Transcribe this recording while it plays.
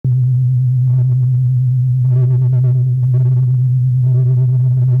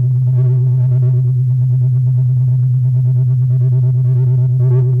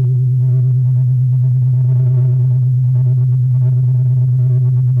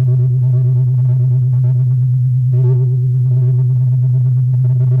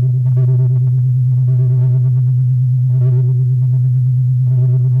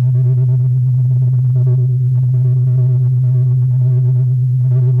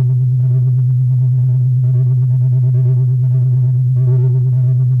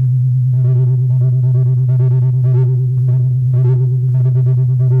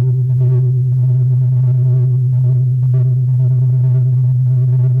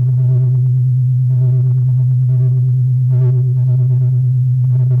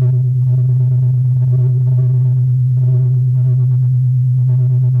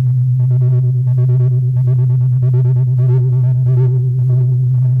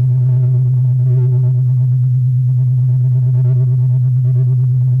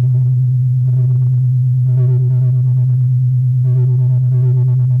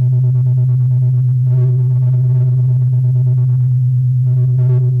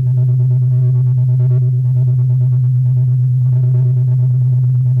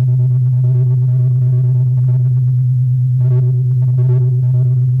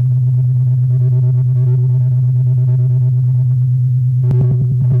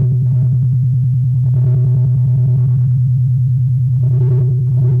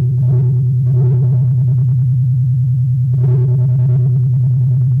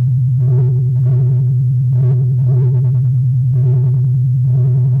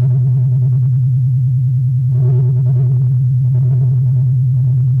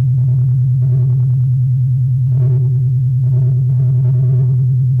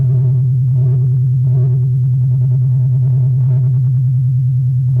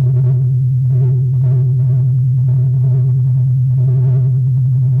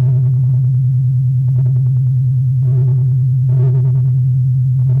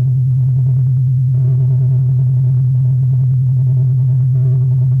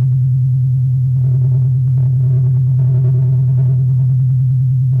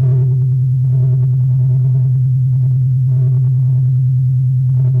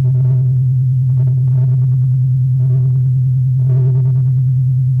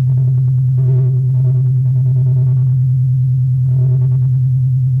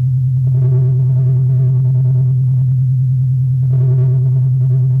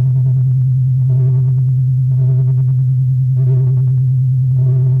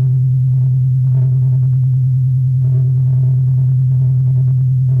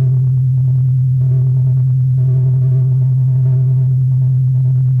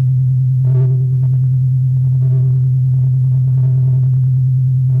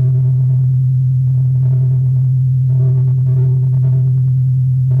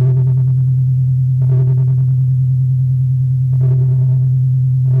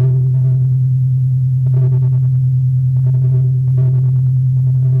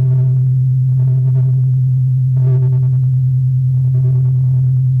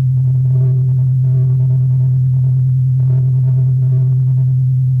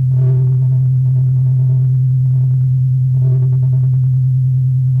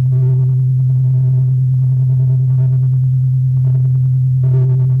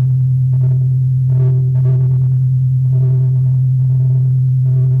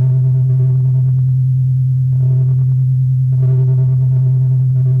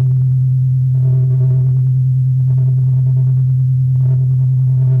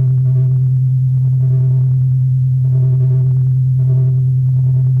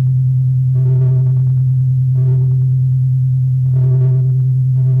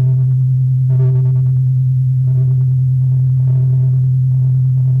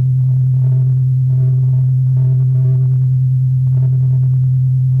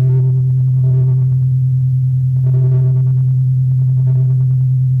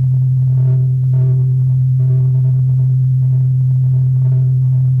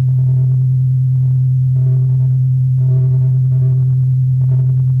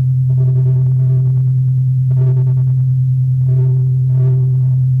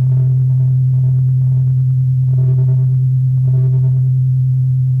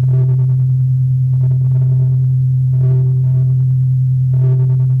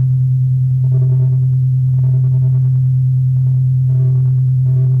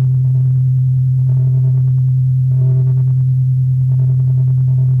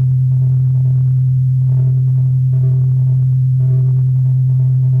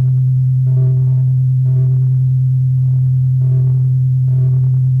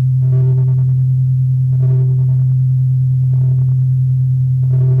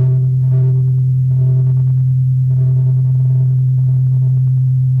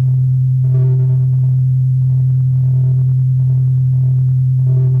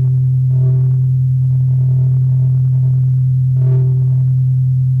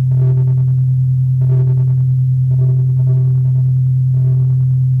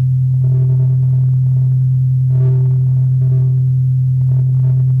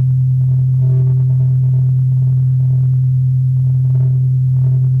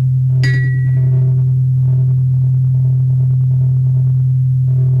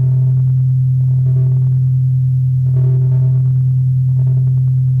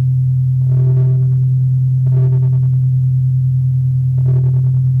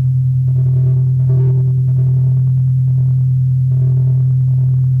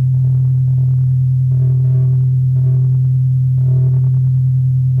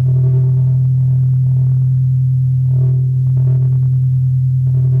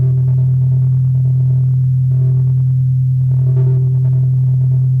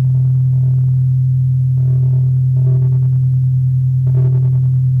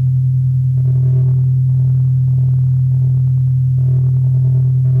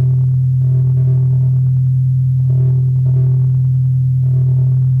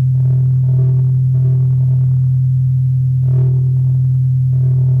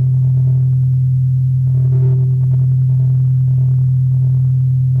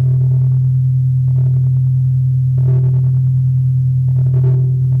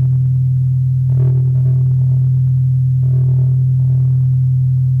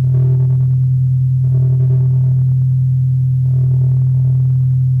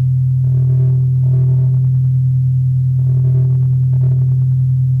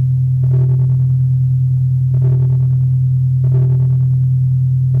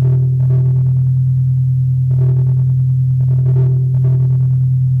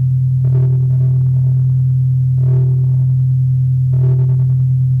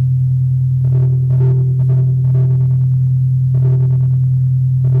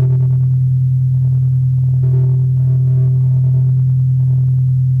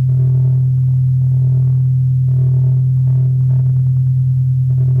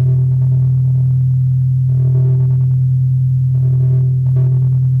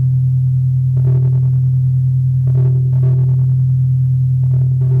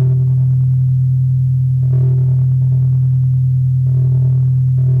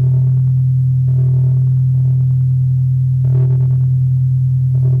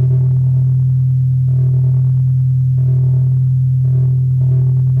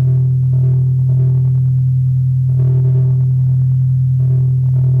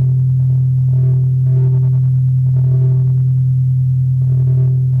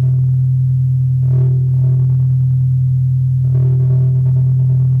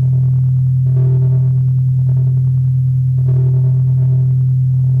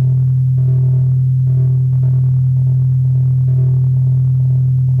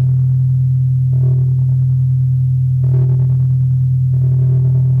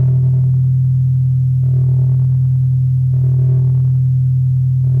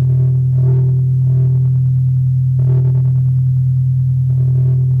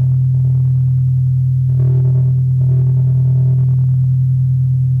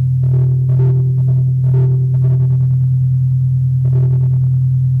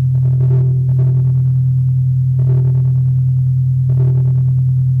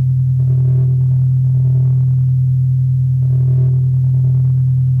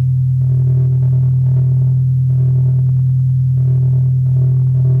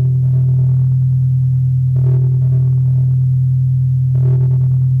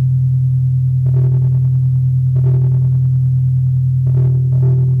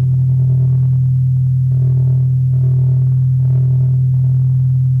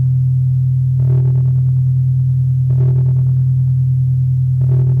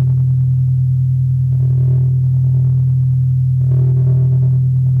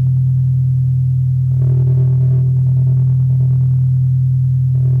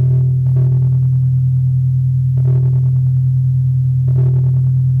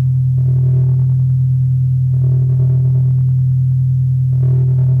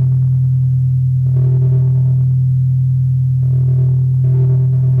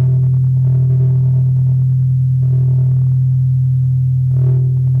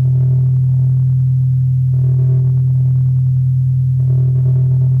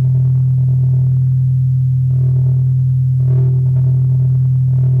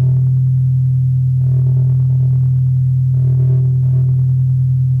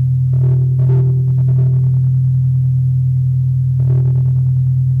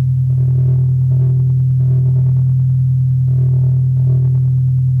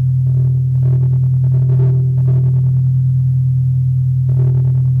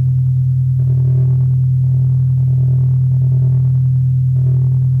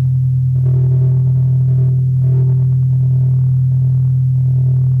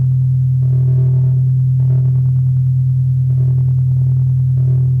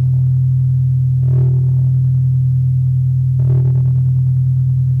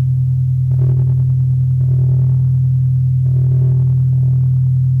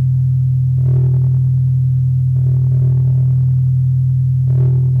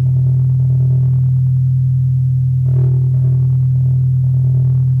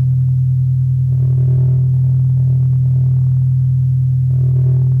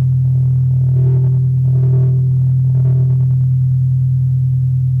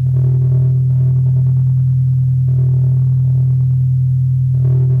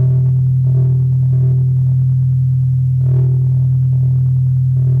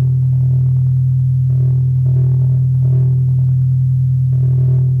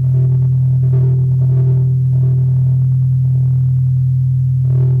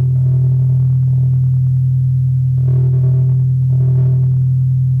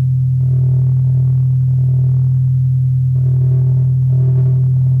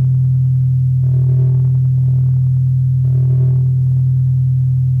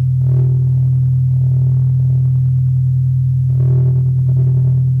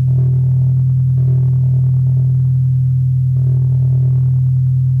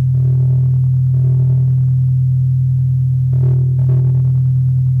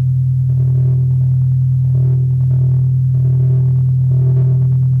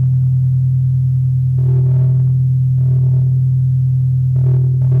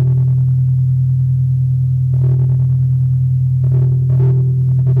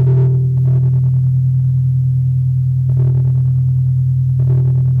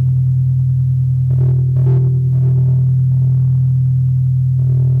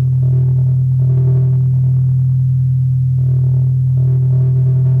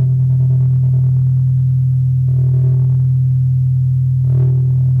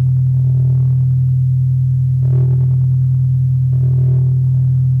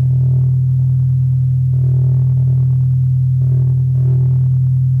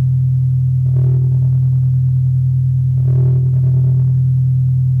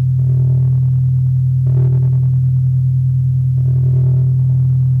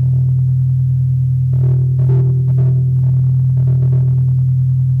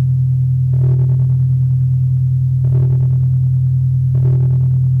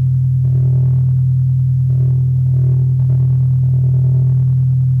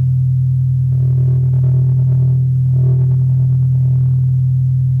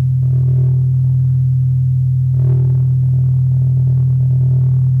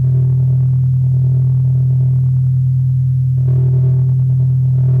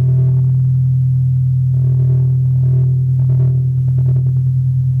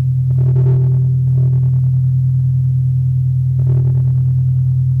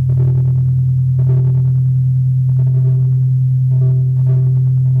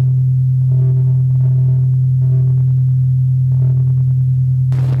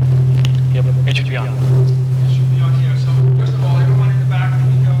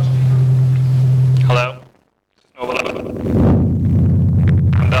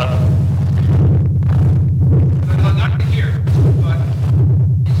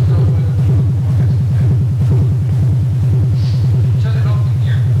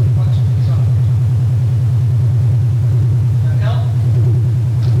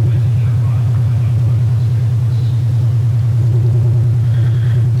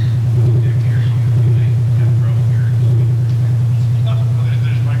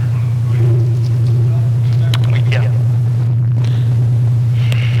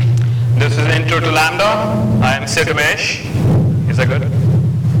Lambda. I am Ramesh. Is that good?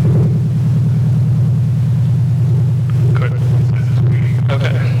 Good.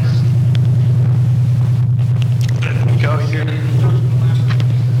 Okay. Let me go here.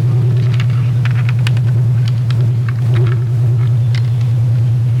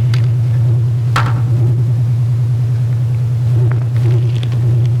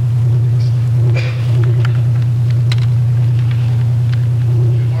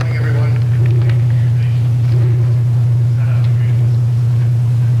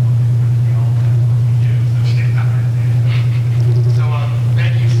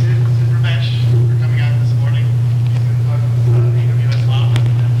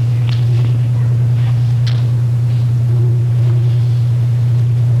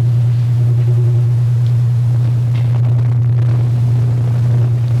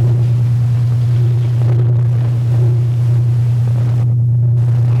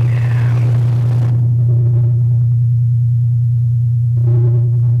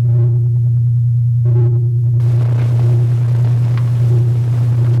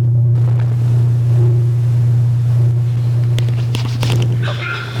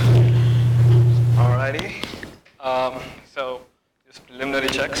 So just preliminary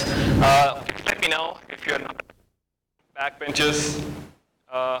checks. Let me know if you're not backbenchers.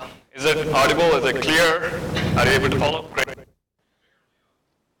 Is it audible? Is it clear? Are you able to follow? Great.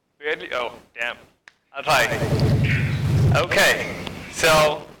 Weirdly, oh, damn. I'll try. Okay,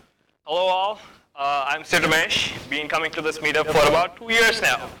 so hello all. I'm Ramesh. Been coming to this meetup for about 2 years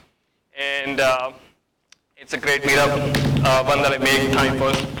now. And it's a great meetup, one that I make time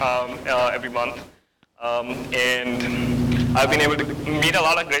for every month. And I've been able to meet a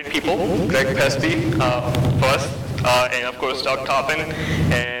lot of great people. Greg Pesty first, and of course Doug Toppin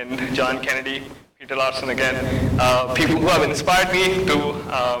and John Kennedy, Peter Larson again. People who have inspired me to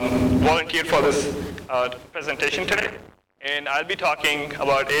volunteer for this presentation today. And I'll be talking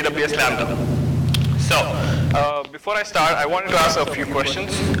about AWS Lambda. So before I start, I wanted to ask a few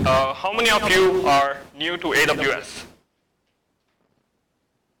questions. How many of you are new to AWS?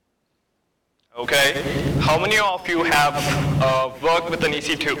 Okay. How many of you have worked with an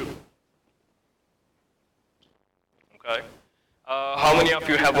EC2? Okay. How many of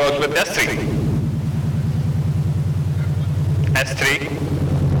you have worked with S3? S3?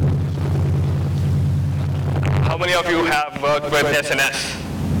 How many of you have worked with SNS?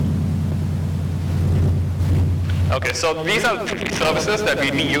 Okay, so these are the services that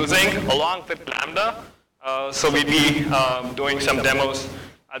we'd be using along with Lambda. So we'd be doing some demos.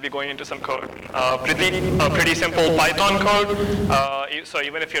 I'll be going into some code. Pretty simple Python code. So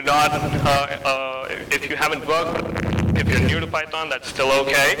even if you're not, if you haven't worked, if you're new to Python, that's still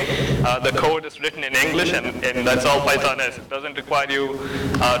okay. The code is written in English, and that's all Python is. It doesn't require you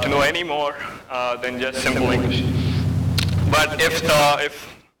to know any more than just simple English. But if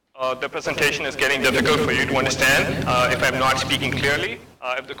the presentation is getting difficult for you to understand, if I'm not speaking clearly,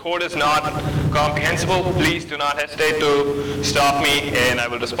 if the code is not comprehensible, please do not hesitate to stop me and I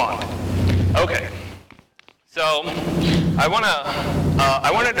will respond. Okay. So I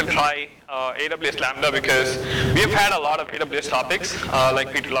wanted to try AWS Lambda because we've had a lot of AWS topics,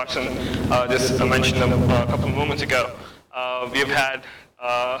 like Peter Larson just mentioned them a couple of moments ago. We've had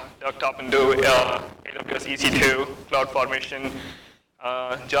Doug Toppin do AWS EC2, CloudFormation.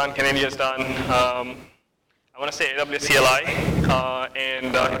 John Kennedy has done, I want to say AWS CLI,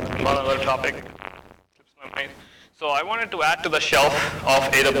 and one other topic slips my mind. So I wanted to add to the shelf of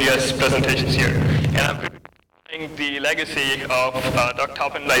AWS presentations here. And I'm doing the legacy of Doug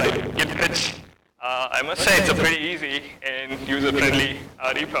Toppin by doing Git pitch. I must say it's a pretty easy and user-friendly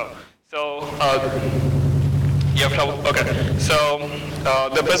repo. So you have trouble? Okay. So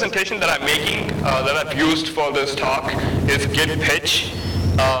the presentation that I'm making, that I've used for this talk, is Git pitch.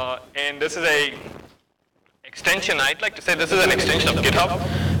 And this is a extension. I'd like to say this is an extension of GitHub.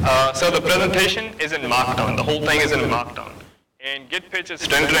 So the presentation is in Markdown. The whole thing is in Markdown. And Git pitch is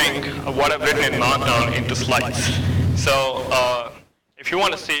rendering what I've written in Markdown into slides. So if you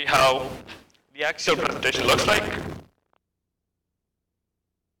want to see how the actual presentation looks like,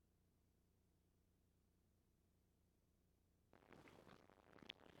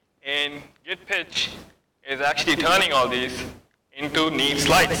 and Git pitch is actually turning all these into neat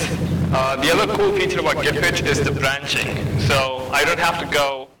slides. The other cool feature about Git pitch is the branching. So I don't have to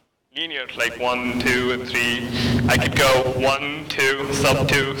go linear, like 1, 2, and 3. I could go 1, 2, sub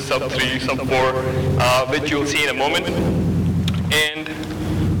 2, sub 3, sub 4, which you'll see in a moment. And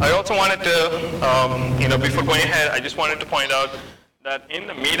I also wanted to, before going ahead, I just wanted to point out that in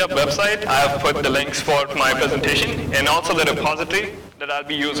the Meetup website, I have put the links for my presentation and also the repository that I'll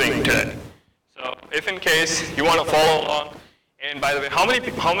be using today. So if in case you want to follow along, and by the way, how many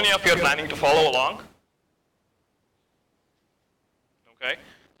of you are planning to follow along? Okay,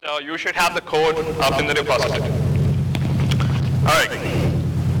 so you should have the code up in the repository. All right.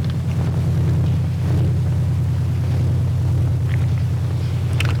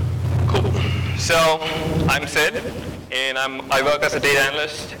 Cool. So I'm Sid, and I work as a data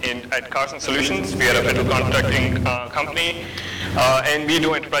analyst at Carson Solutions. We are a federal contracting company, and we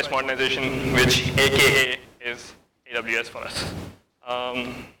do enterprise modernization, which AKA is AWS for us.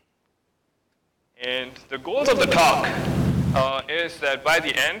 And the goals of the talk is that by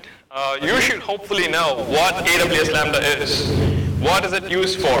the end, you should hopefully know what AWS Lambda is. What is it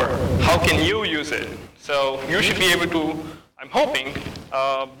used for? How can you use it? So you should be able to, I'm hoping,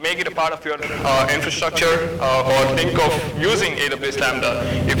 make it a part of your infrastructure or think of using AWS Lambda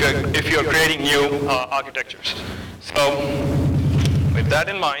if you're creating new architectures. So with that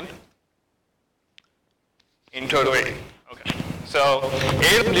in mind, intro to it. Okay. So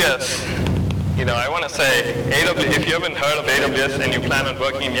AWS, I want to say, if you haven't heard of AWS and you plan on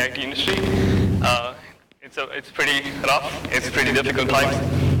working in the IT industry, it's pretty rough. It's pretty difficult times.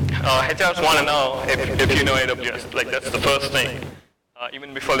 HRs want to know if you know AWS. Like, that's the first thing,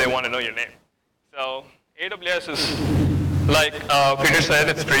 even before they want to know your name. So AWS is, like Peter said,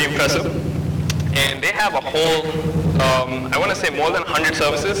 it's pretty impressive. And they have a whole, I want to say more than 100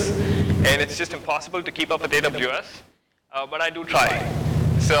 services, and it's just impossible to keep up with AWS, but I do try.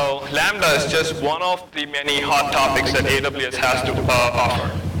 So Lambda is just one of the many hot topics that AWS has to offer.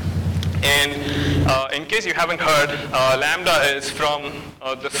 And in case you haven't heard, Lambda is from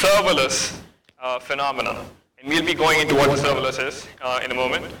the serverless phenomena. And we'll be going into what the serverless is in a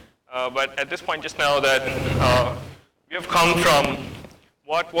moment. But at this point, just know that we have come from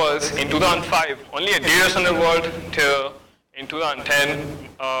what was in 2005 only a data center world to in 2010,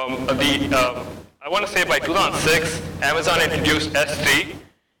 I want to say by 2006, Amazon introduced S3.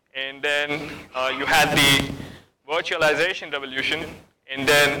 And then you had the virtualization revolution, and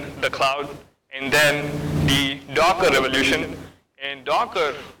then the cloud, and then the Docker revolution. And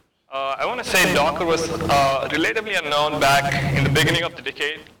Docker, I want to say Docker was relatively unknown back in the beginning of the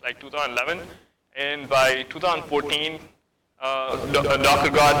decade, like 2011. And by 2014, Docker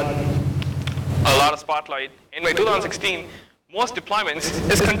got a lot of spotlight. And by 2016, most deployments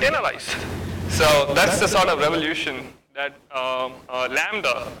is containerized. So that's the sort of revolution that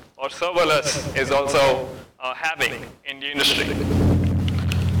Lambda or serverless is also having in the industry.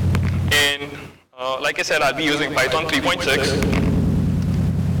 And like I said, I'll be using Python 3.6.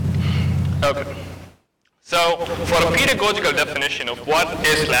 Okay. So for a pedagogical definition of what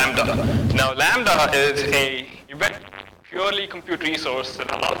is Lambda. Now Lambda is a purely compute resource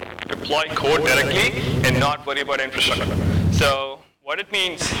that allows you to deploy code directly and not worry about infrastructure. So what it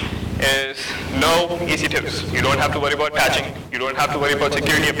means is no EC2s. You don't have to worry about patching. You don't have to worry about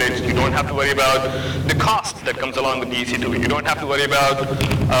security updates. You don't have to worry about the cost that comes along with the EC2. You don't have to worry about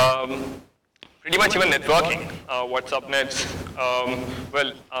pretty much even networking. What subnets?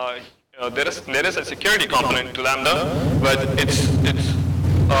 There is a security component to Lambda, but it's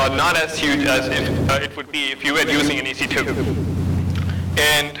not as huge as it would be if you were using an EC2.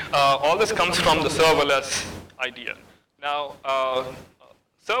 And all this comes from the serverless idea. Now,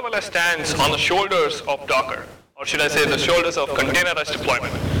 serverless stands on the shoulders of Docker, or should I say the shoulders of containerized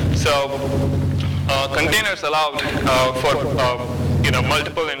deployment. So containers allowed for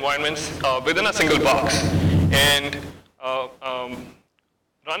multiple environments within a single box. And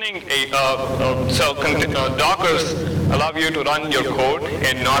running Dockers allow you to run your code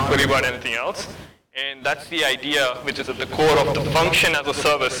and not worry about anything else. And that's the idea which is at the core of the function as a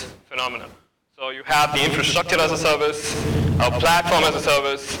service phenomenon. So you have the infrastructure as a service, a platform as a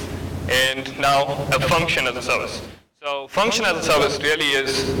service, and now a function as a service. So function as a service really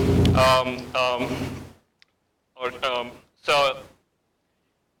is, so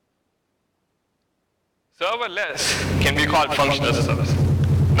serverless can be called function as a service.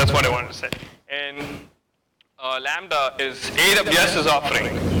 That's what I wanted to say. And Lambda is AWS's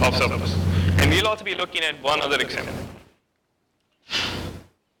offering of serverless. And we'll also be looking at one other example.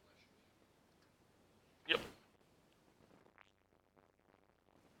 Yep.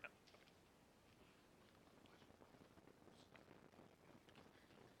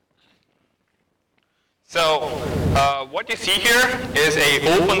 So what you see here is an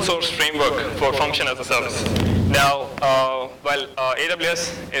open source framework for function as a service. Now,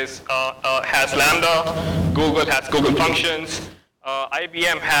 AWS has Lambda, Google has Google Functions,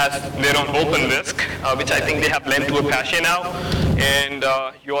 IBM has their own OpenWhisk, which I think they have lent to Apache now, and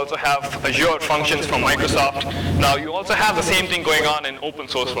you also have Azure Functions from Microsoft. Now you also have the same thing going on in open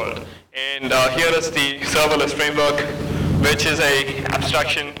source world. And here is the serverless framework, which is a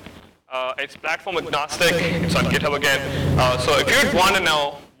abstraction. It's platform agnostic. It's on GitHub again. So if you want to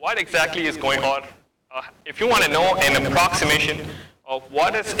know what exactly is going on, if you want to know an approximation of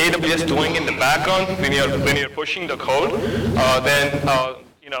what is AWS doing in the background when you're pushing the code, then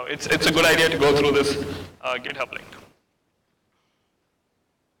it's a good idea to go through this GitHub link.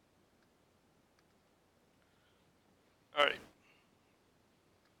 All right.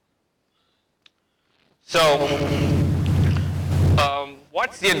 So,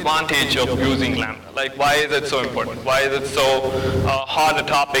 what's the advantage of using Lambda? Like, why is it so important? Why is it so hard a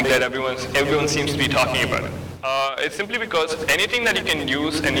topic that everyone seems to be talking about it? It's simply because anything that you can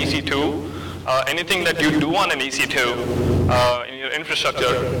use an EC2, anything that you do on an EC2 in your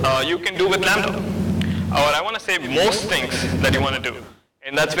infrastructure, you can do with Lambda. Or I want to say most things that you want to do.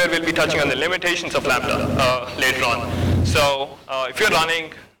 And that's where we'll be touching on the limitations of Lambda later on. So if you're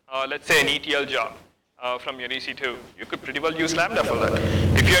running, let's say, an ETL job from your EC2, you could pretty well use Lambda for that.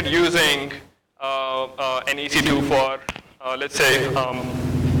 If you're using an EC2 for, let's say,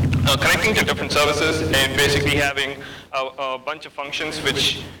 connecting to different services and basically having a bunch of functions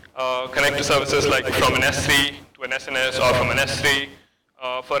which connect to services like from an S3 to an SNS or from an S3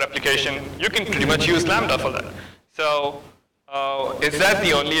 for application, you can pretty much use Lambda for that. So is that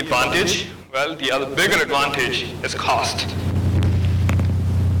the only advantage? Well, the other bigger advantage is cost.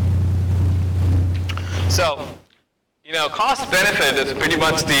 So, cost benefit is pretty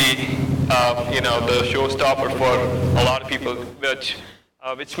much the the showstopper for a lot of people, which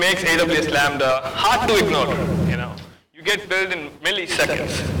makes AWS Lambda hard to ignore. You get billed in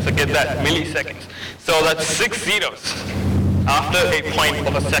milliseconds. So get that, milliseconds. So that's 6 zeros after a point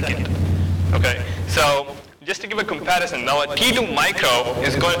of a second. Okay. So just to give a comparison, now a T2 micro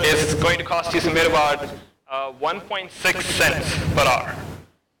is going to cost you somewhere about 1.6 cents per hour.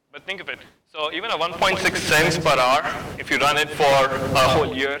 But think of it. So even a 1.6 cents per hour, if you run it for a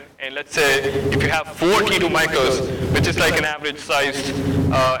whole year, and let's say if you have 4 T2 micros, which is like an average sized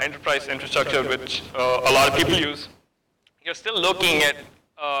enterprise infrastructure, which a lot of people use, you're still looking at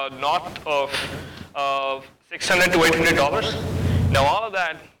north of $600 to $800. Now all of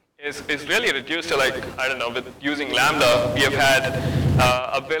that is really reduced to, like, I don't know, with using Lambda, we have had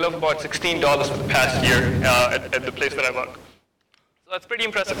a bill of about $16 for the past year at the place that I work. So that's pretty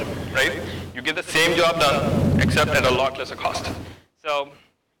impressive, right? You get the same job done, except at a lot lesser cost. So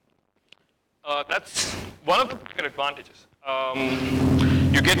that's one of the bigger advantages.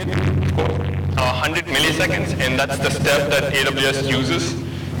 You get 100 milliseconds, and that's the step that AWS uses.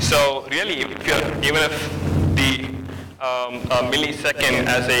 So really, even if the millisecond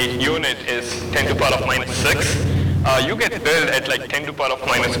as a unit is 10 to the power of minus 6, you get billed at like 10 to the power of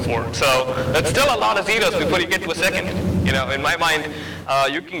minus 4. So that's still a lot of zeros before you get to a second. In my mind,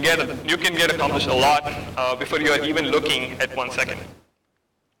 you can get accomplished a lot before you are even looking at 1 second.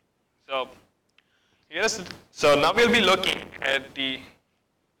 So now we'll be looking at the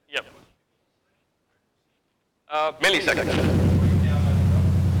millisecond.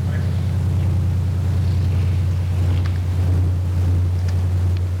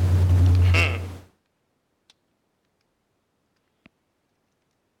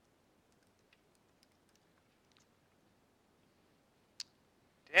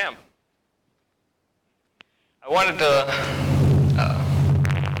 Damn. I wanted to.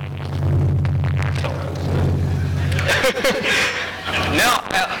 No.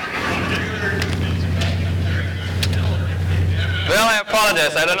 Well, I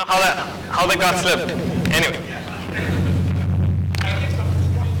apologize. I don't know how that got slipped. Anyway.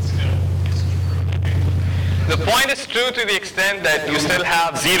 The point is true to the extent that you still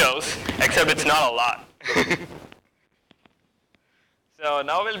have zeros, except it's not a lot. So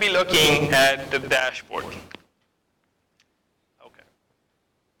now we'll be looking at the dashboard. Okay.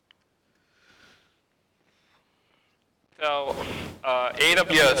 So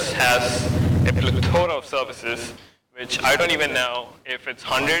AWS has a plethora of services, which I don't even know if it's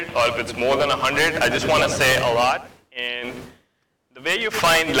 100 or if it's more than 100. I just want to say a lot. And the way you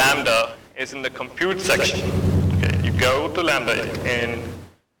find Lambda is in the compute section. Okay, you go to Lambda, and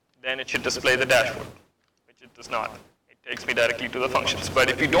then it should display the dashboard, which it does not. Takes me directly to the functions. But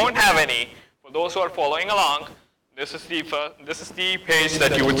if you don't have any, for those who are following along, this is the page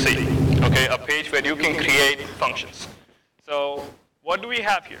that you would see. Okay, a page where you can create functions. So what do we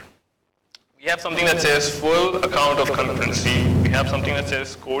have here? We have something that says full account of concurrency. We have something that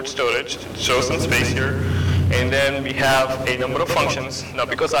says code storage. It shows some space here. And then we have a number of functions. Now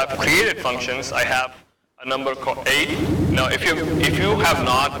because I've created functions, I have a number called 8. Now, if you have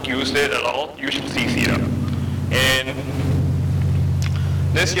not used it at all, you should CC it up. And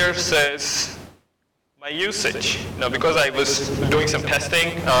this here says my usage. Now, because I was doing some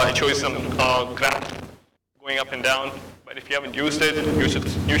testing, it shows some graph going up and down. But if you haven't used it, you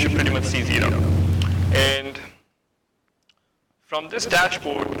should pretty much CC it up. And from this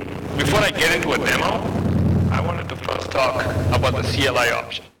dashboard, before I get into a demo, I wanted to first talk about the CLI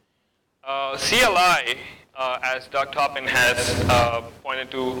option. CLI, as Doug Toppin has pointed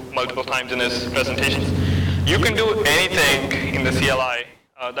to multiple times in his presentations, you can do anything in the CLI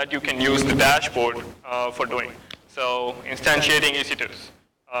that you can use the dashboard for doing. So instantiating EC2s,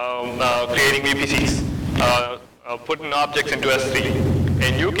 creating VPCs, putting objects into S3,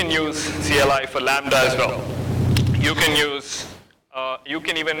 and you can use CLI for Lambda as well. You can use, you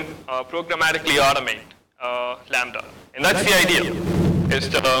can even programmatically automate Lambda, and that's the idea, is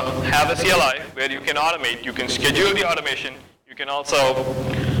to have a CLI where you can automate, you can schedule the automation, you can also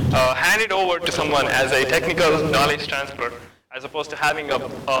hand it over to someone as a technical knowledge transfer, as opposed to having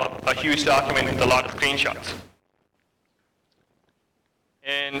a huge document with a lot of screenshots.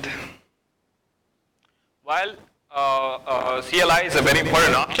 And while CLI is a very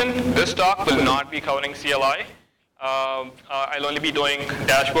important option, this talk will not be covering CLI. I'll only be doing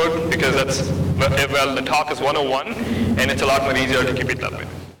dashboard because that's, well, the talk is 101, and it's a lot more easier to keep it that way.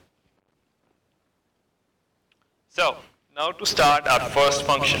 So now to start our first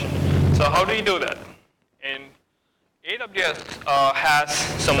function. So how do you do that? And AWS has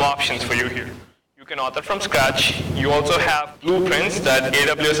some options for you here. You can author from scratch. You also have blueprints that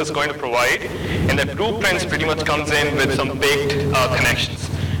AWS is going to provide, and that blueprints pretty much comes in with some baked connections,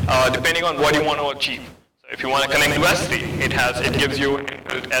 depending on what you want to achieve. So if you want to connect to S3, it gives you an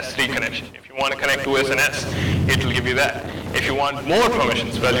S3 connection. If you want to connect to SNS, it will give you that. If you want more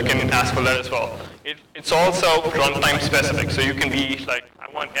permissions, well, you can ask for that as well. It's also runtime specific, so you can be like, I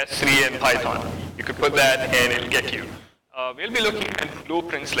want S3 and Python. You could put that, and it'll get you. We'll be looking at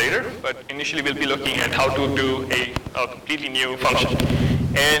blueprints later, but initially we'll be looking at how to do a completely new function.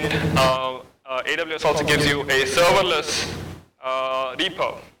 And AWS also gives you a serverless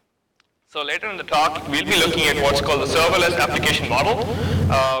repo. So later in the talk, we'll be looking at what's called the serverless application model,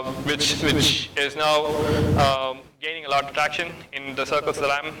 which is now gaining a lot of traction in the circles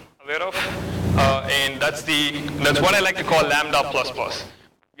that I'm aware of. And that's what I like to call Lambda++.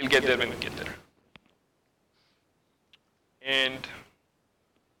 We'll get there when we get there. And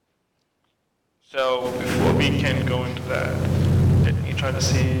so before we can go into that, let me try to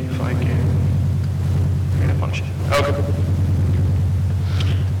see if I can create a function. Okay.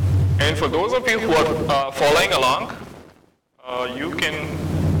 And for those of you who are following along, you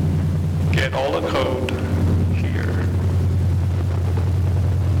can get all the code here.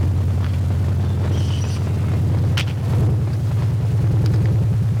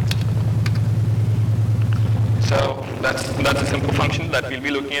 So that's a simple function that we'll be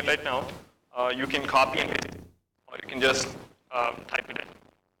looking at right now. You can copy and paste it, or you can just type it in.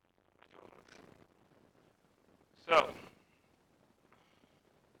 So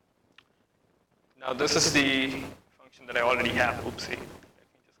now this is the function that I already have. Oopsie. Let me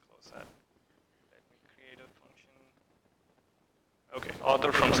just close that. Let me create a function. Okay,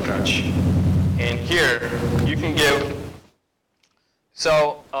 author from scratch. And here you can give.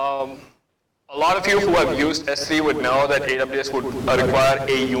 So a lot of you who have used S3 would know that AWS would require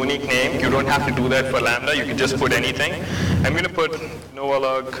a unique name. You don't have to do that for Lambda. You can just put anything. I'm going to put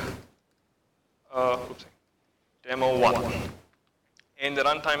NovaLUG demo 1. And the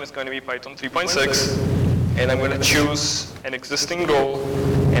runtime is going to be Python 3.6. And I'm going to choose an existing role,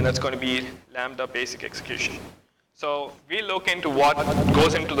 and that's going to be Lambda basic execution. So we look into what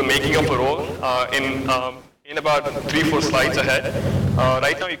goes into the making of a role in about 3-4 slides ahead.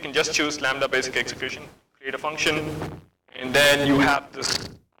 Right now, you can just choose Lambda basic execution, create a function, and then you have this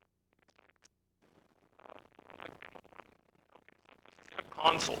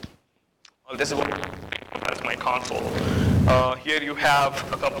console. Well, this is what that's my console. Here you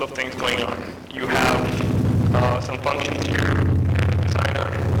have a couple of things going on. You have some functions here,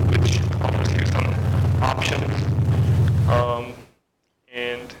 designer, which offers you some options.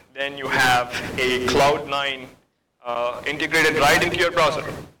 And then you have a Cloud9 integrated right into your browser.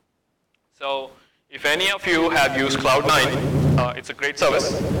 So if any of you have used Cloud9, it's a great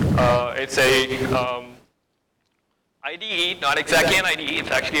service. It's a IDE, not exactly an IDE.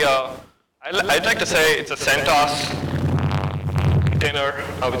 It's actually I'd like to say it's a CentOS container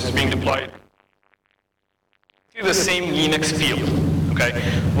which is being deployed to the same Linux feel. Okay.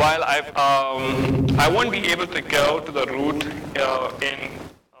 While I won't be able to go to the root in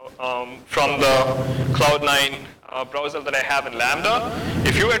from the Cloud9 browser that I have in Lambda.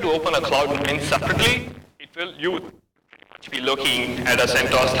 If you were to open a Cloud9 separately, you would be looking at a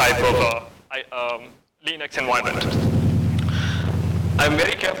CentOS type of Linux environment. I'm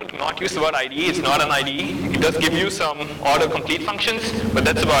very careful to not use the word IDE. It's not an IDE. It does give you some autocomplete functions, but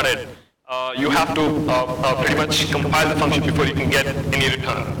that's about it. You have to pretty much compile the function before you can get any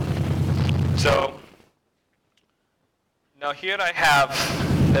return. So now here I have,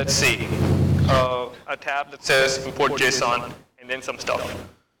 let's see, a tab that says import JSON and then some stuff.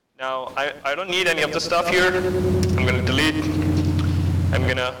 Now I don't need any of the stuff here. I'm going to delete. I'm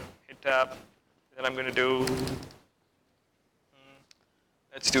going to hit tab. Then I'm going to do,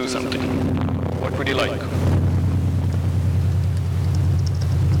 let's do something. What would you like?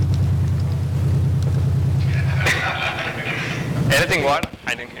 Anything what?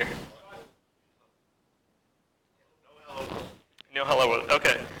 I didn't hear. No hello world.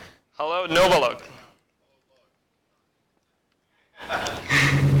 Okay. Hello NovaLUG.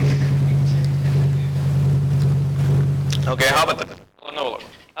 Okay, how about that? Hello NovaLUG.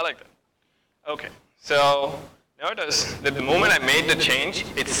 I like that. Okay. So notice that the moment I made the change,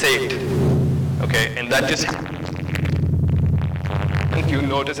 it's saved. Okay, and that just you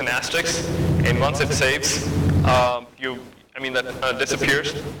notice an asterisk, and once it saves, that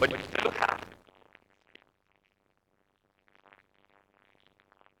disappears, but you still have.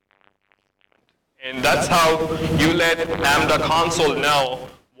 And that's how you let Lambda console know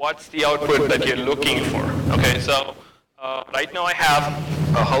what's the output that you're looking for. Okay, so right now I have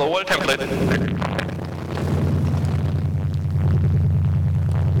a hello world template.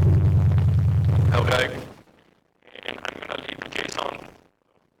 Okay, and I'm going to leave the JSON.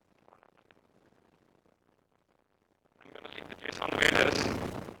 I'm going to leave the JSON where it is.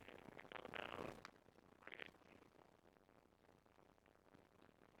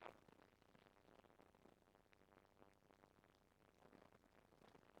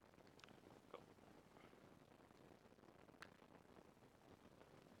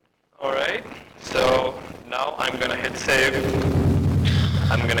 All right, so now I'm going to hit save.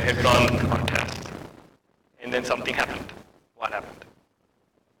 I'm going to hit run or test. And then something happened. What happened?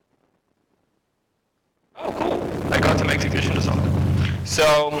 Oh, cool. I got some execution result.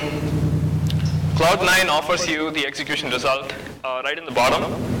 So Cloud9 offers you the execution result right in the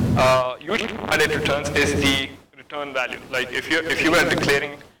bottom. Usually what it returns is the return value. Like if you were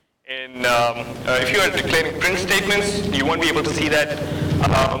declaring print statements, you won't be able to see that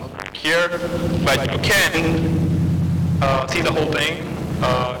here, but you can see the whole thing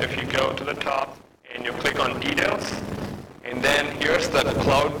if you go to the top and you click on details. And then here's the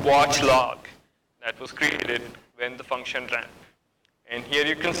CloudWatch log that was created when the function ran. And here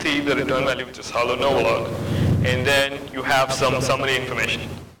you can see the return value, which is hello NovaLUG. And then you have some summary information.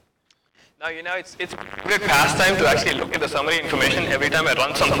 Now, it's a great pastime to actually look at the summary information every time I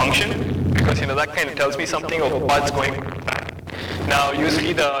run some function, because that kind of tells me something of what's going on. Now, you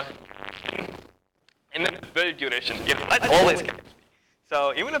see and then build duration. That always gets me.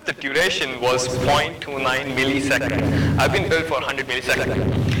 So even if the duration was 0.29 milliseconds, I've been billed for 100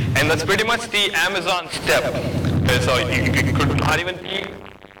 milliseconds. And that's pretty much the Amazon step. Okay, so you could not even be,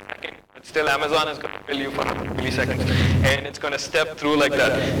 but still Amazon is going to bill you for 100 milliseconds. And it's going to step through like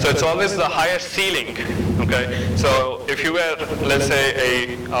that. So it's always the higher ceiling. Okay, so if you were, let's say,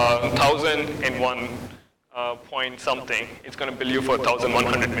 a 1001 point something, it's going to bill you for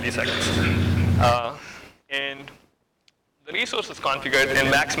 1100 milliseconds. And the resource is configured and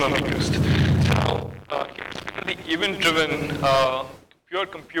maximum used. So here's the event-driven pure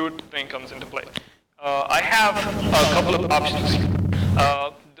compute thing comes into play. I have a couple of options.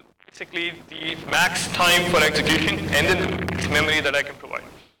 Basically, the max time for execution and then the max memory that I can provide.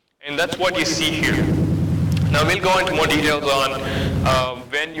 And that's what you see here. Now we'll go into more details on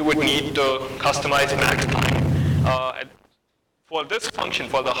when you would need to customize max time. For this function,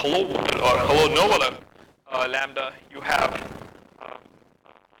 for the hello world or hello NovaLUG Lambda, you have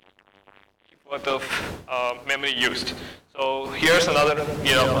worth of memory used. So here's another,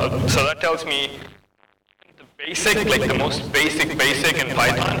 so that tells me the basic, like the most basic in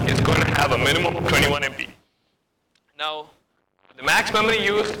Python is going to have a minimum of 21 MB. Now, the max memory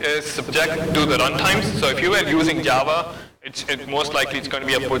used is subject to the runtimes. So if you were using Java, it's most likely it's going to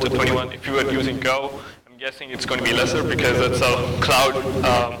be upwards of 21. If you were using Go, I'm guessing it's going to be lesser because it's a cloud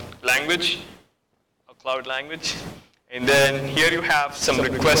language. And then here you have some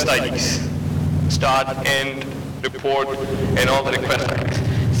request IDs. Start, end, report, and all the request IDs.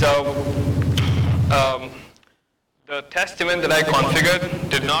 So the test event that I configured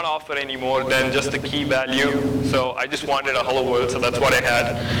did not offer any more than just the key value. So I just wanted a hello world, so that's what I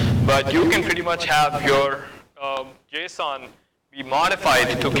had. But you can pretty much have your JSON be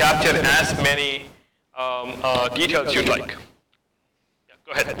modified to capture as many details you'd like. Yeah,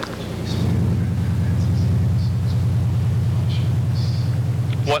 go ahead.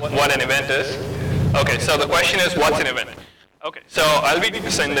 What an event is? Okay, so the question is, what's an event? Okay, so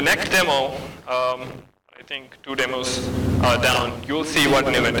so in the next demo, I think 2 demos down, you'll see what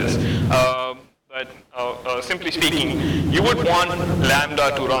an event is. But simply speaking, you would want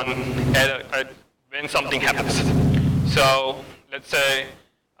Lambda to run when something happens. So let's say,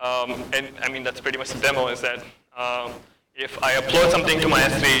 and I mean that's pretty much the demo, is that if I upload something to my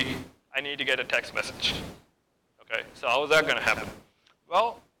S3, I need to get a text message. Okay, so how is that going to happen?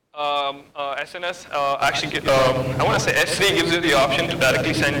 Well, SNS actually, I want to say S3 gives you the option to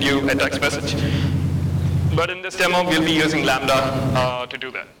directly send you a text message. But in this demo, we'll be using Lambda to do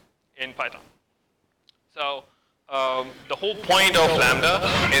that in Python. So the whole point of Lambda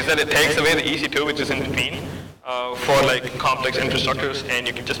is that it takes away the EC2, which is in between, for like complex infrastructures, and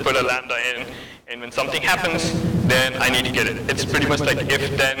you can just put a Lambda in, and when something happens, then I need to get it. It's pretty much like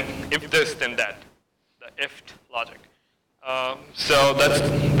if then, if this, then that, the if logic. So that's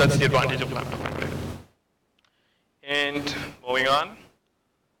the advantage of Lambda. And moving on,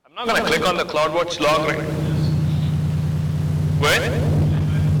 I'm not going to click on the CloudWatch log right. Wait.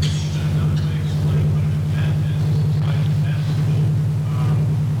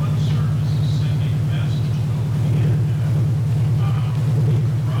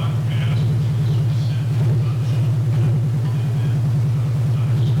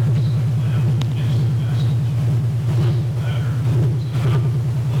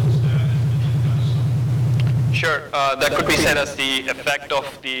 Sure, that could be set as the effect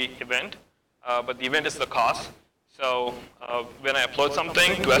of the event, but the event is the cause. So when I upload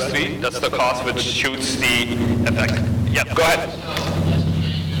something to S3, that's the cause which shoots the effect. Yeah, go ahead.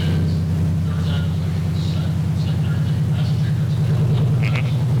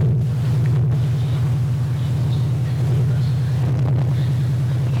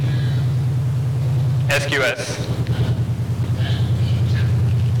 SQS.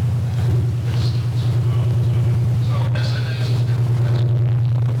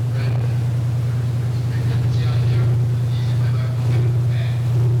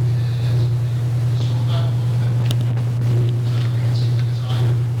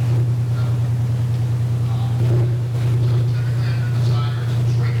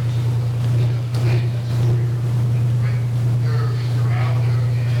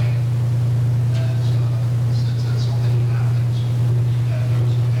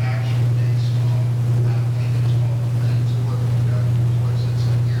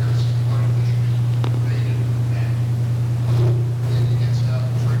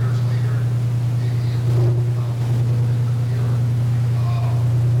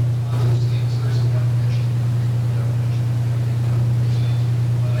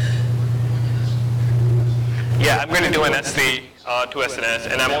 I'm going to do an S3 to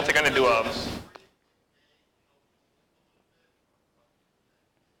SNS, and I'm also going to do a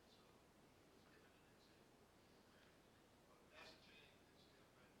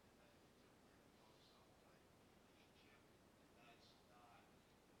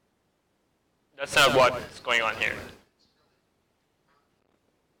That's not what's going on here.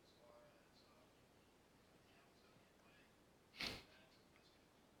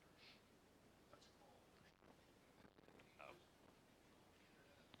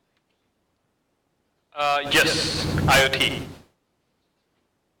 Yes, IoT.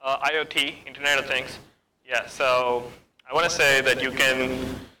 IoT, Internet of Things. Yeah, so I want to say that you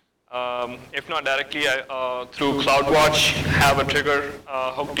can, if not directly through CloudWatch, have a trigger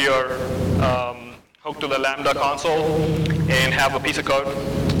hooked to your hooked to the Lambda console and have a piece of code.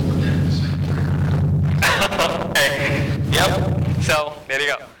 Hey, yep. So there you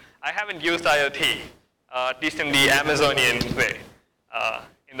go. I haven't used IoT, at least in the Amazonian way,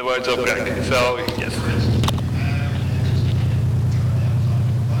 in the words of Greg. So yes.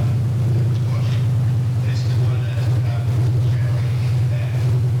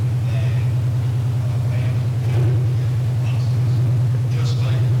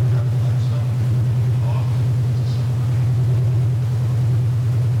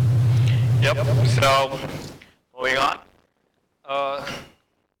 Yep, so moving on.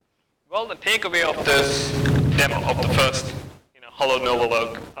 Well, the takeaway of this demo, of the first Hello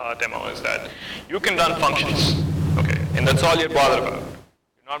NovaLUG demo, is that you can run functions, okay, and that's all you're bothered about.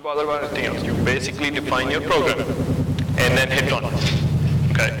 You're not bothered about anything else. You basically define your program and then hit run,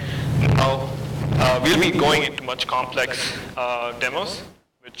 okay. Now, we'll be going into much complex demos,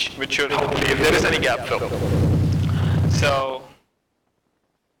 which should hopefully, if there is any gap, fill. So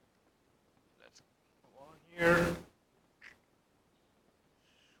let's go on here.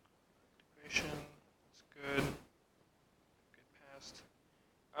 Integration, that's good. Get past.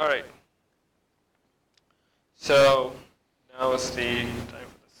 All right. So now is the time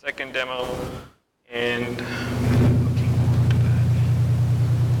for the second demo, and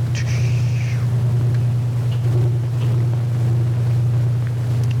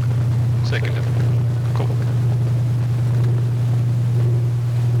second demo. Cool.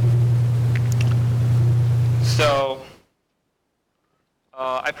 So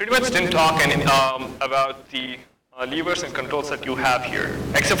I pretty much didn't talk about the levers and controls that you have here,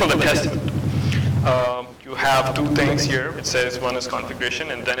 except for the test. You have two things here. It says one is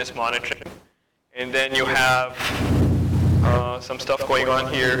configuration and then is monitoring. And then you have some stuff going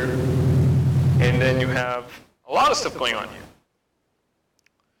on here. And then you have a lot of stuff going on here.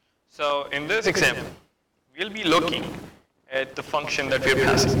 So in this example, we'll be looking at the function that we're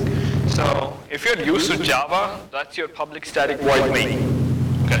passing. So if you're used to Java, that's your public static void main.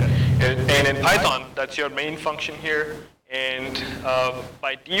 Okay. And in Python, that's your main function here. And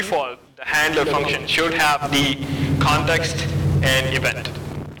by default, the handler function should have the context and event.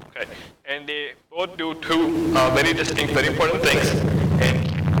 Okay. And they both do two very distinct, very important things. And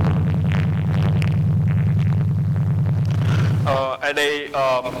at a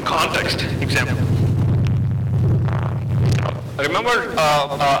context example. Remember,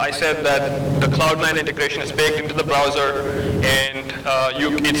 I said that the Cloud9 integration is baked into the browser, and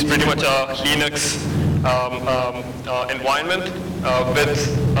it's pretty much a Linux environment,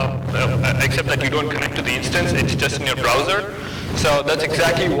 except that you don't connect to the instance, it's just in your browser. So that's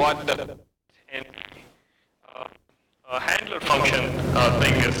exactly what the handler function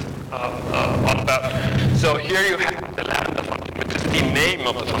thing is all about. So here you have the Lambda function, which is the name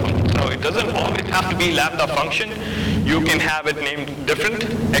of the function. So it doesn't always have to be Lambda function. You can have it named different,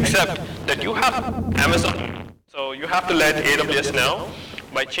 except that you have Amazon. So you have to let AWS know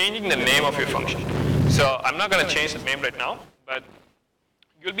by changing the name of your function. So I'm not going to change the name right now, but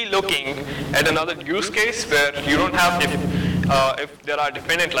you'll be looking at another use case where you don't have, if there are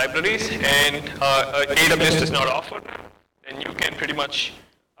dependent libraries and AWS does not offer, then you can pretty much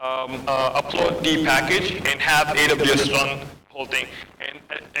upload the package and have AWS run the whole thing.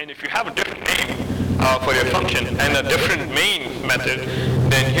 And if you have a different name for your function and a different main method,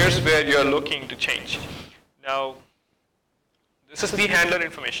 then here's where you're looking to change. Now, this is the handler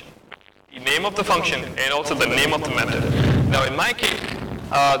information, the name of the function and also the name of the method. Now, in my case,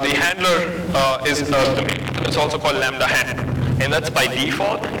 the handler is the main. It's also called Lambda handler, and that's by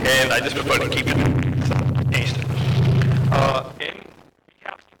default. And I just prefer to keep it. So I changed it. And we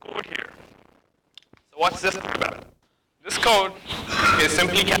have the code here. So what's this about? This code is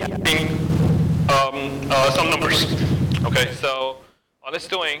simply capturing some numbers. Okay, so all it's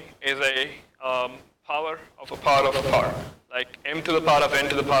doing is a power of a power of a power, like m to the power of n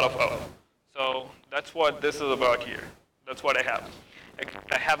to the power of o. So that's what this is about here. That's what I have.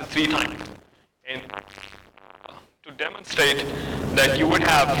 I have it 3 times. And to demonstrate that you would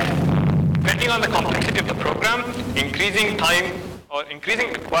have, depending on the complexity of the program, increasing time or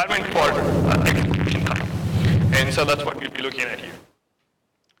increasing requirement for execution time. And so that's what we'll be looking at here.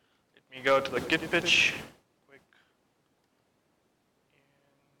 Let me go to the Git pitch. Quick.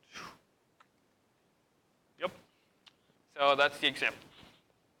 Yep. So that's the example.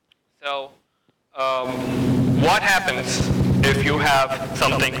 So what happens if you have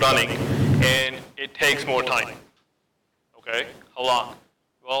something running and it takes more time? Okay, how long?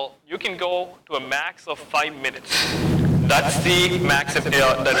 Well, you can go to a max of 5 minutes. That's the max that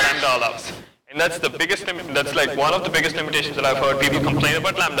Lambda allows. And that's the biggest, that's like one of the biggest limitations that I've heard people complain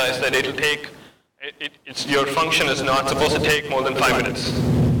about Lambda is that it'll take, your function is not supposed to take more than 5 minutes.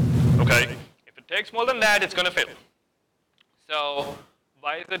 Okay? If it takes more than that, it's going to fail. So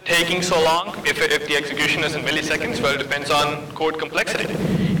why is it taking so long if the execution is in milliseconds? Well, it depends on code complexity.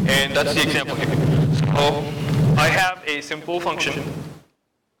 And that's the example here. So I have a simple function,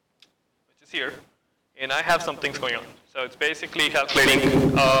 which is here, and I have some things going on. So it's basically calculating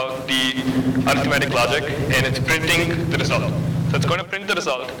the arithmetic logic, and it's printing the result. So it's going to print the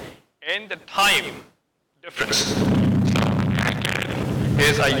result, and the time difference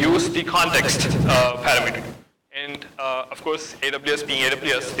is I use the context parameter. And of course, AWS being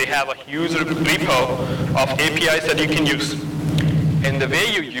AWS, they have a huge repo of APIs that you can use. And the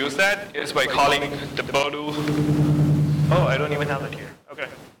way you use that is by calling the Bodu. Oh, I don't even have it here. Okay.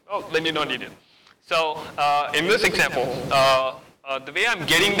 Oh, then you don't need it. So in this example, the way I'm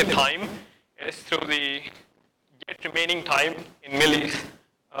getting the time is through the get remaining time in millis,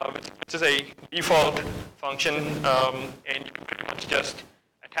 which is a default function, and you can pretty much just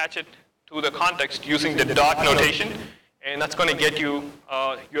attach it to the context using the dot notation, and that's going to get you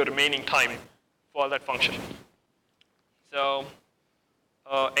your remaining time for that function. So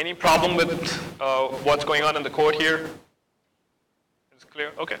any problem with what's going on in the code here? Is it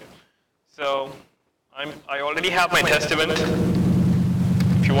clear? Okay. So I already have my test event.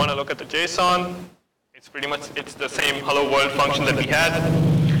 If you want to look at the JSON, it's pretty much the same hello world function that we had.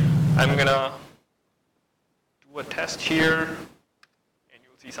 I'm gonna do a test here, and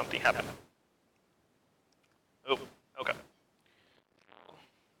you'll see something happen. Oh, okay.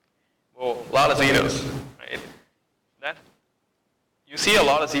 Well, a lot of zeros, right? That you see a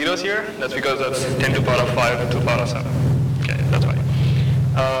lot of zeros here. That's because that's 10 to the power of 5 to the power of 7. Okay, that's right.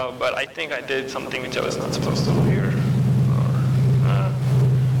 But I think I did something which I was not supposed to do here.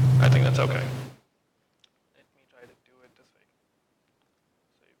 I think that's okay. Let me try to do it this way.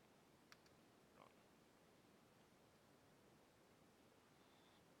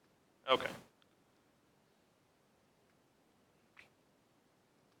 Okay.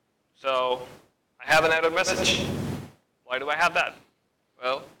 So I have an error message. Why do I have that?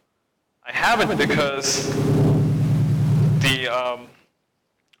 Well, I have it because the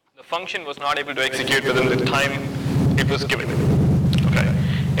function was not able to execute within the time it was given. Okay,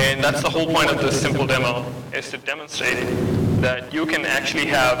 and that's the whole point of this simple demo, is to demonstrate that you can actually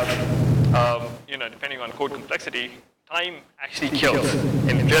have, depending on code complexity, time actually kills,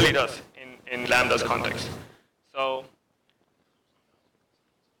 and it really does in Lambda's context. So,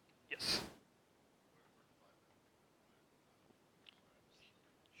 yes.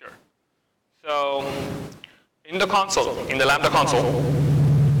 Sure. So, in the console, in the Lambda console,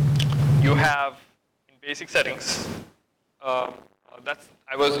 you have in basic settings. I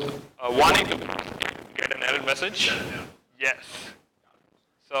was wanting to get an error message. Yes.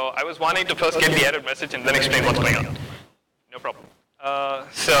 So I was wanting to first get the error message and then explain what's going on. No problem.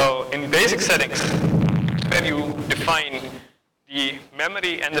 So in basic settings, where you define the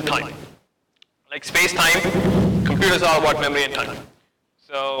memory and the time. Like space-time, computers are about memory and time.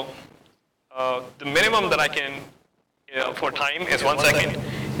 So the minimum that I can for time is 1 second,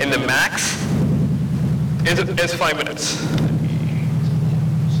 and the max is 5 minutes.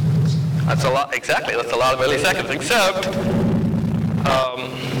 That's a lot, exactly, that's a lot of milliseconds, except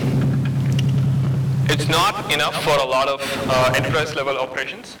it's not enough for a lot of enterprise level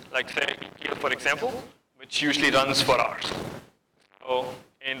operations, like say here for example, which usually runs for hours. So,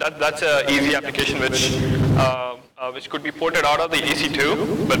 and that's an easy application which could be ported out of the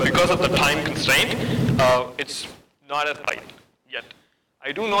EC2, but because of the time constraint, it's not as tight yet.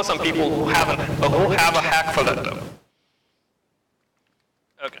 I do know some people who have a hack for that though.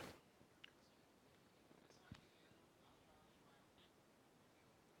 Okay.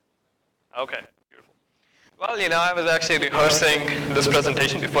 Okay, beautiful. Well, I was actually rehearsing this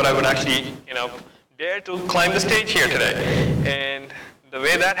presentation before I would actually, dare to climb the stage here today. And the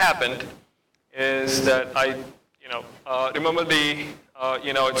way that happened is that I, remember the,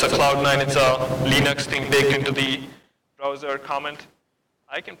 it's a Cloud9, it's a Linux thing baked into the browser comment.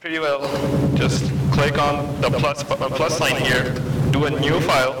 I can pretty well just click on the plus sign here, do a new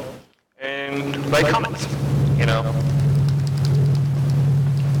file, and write comments,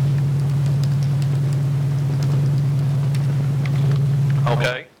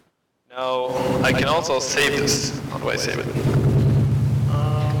 Okay, now I can also save this. How do I save it?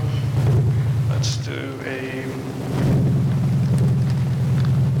 Let's do a,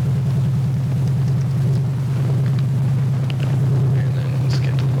 and then let's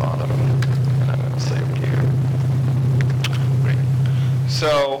get to the bottom, and I'm going to save it here. Great.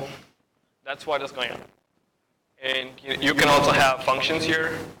 So that's what is going on. And you can also have functions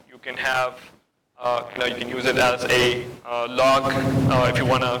here. You can have you can use it as a log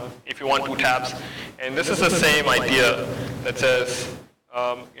if you want 2 tabs. And this is the same idea that says,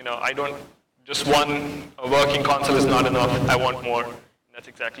 I don't, just one working console is not enough. I want more. And that's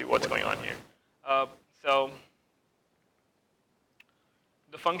exactly what's going on here. So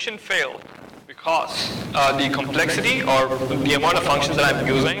the function failed because the complexity or the amount of functions that I'm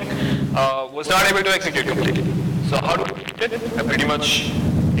using was not able to execute completely. So how do I do it? I pretty much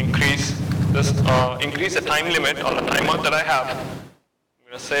increase the time limit or the timeout that I have. I'm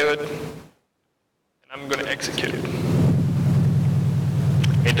going to save it, and I'm going to execute it.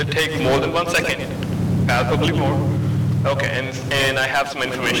 It did take more than 1 second, palpably more. Okay, and I have some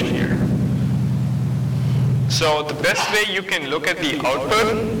information here. So the best way you can look at the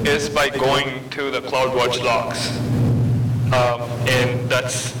output is by going to the CloudWatch logs, and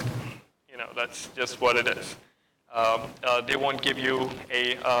that's that's just what it is. They won't give you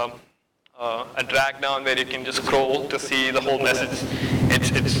a drag down where you can just scroll to see the whole message.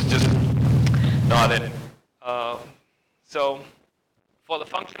 It's just not it. So for the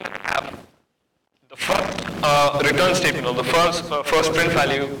function that we have, the first return statement, or the first print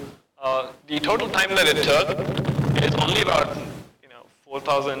value, the total time that it took is only about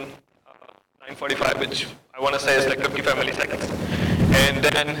 4,945, which I want to say is like 55 milliseconds. And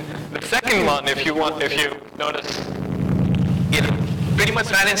then the second one, if you notice, it pretty much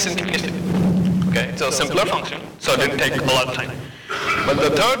ran instantaneously. Okay, it's a simpler function, so it didn't take a lot of time. But the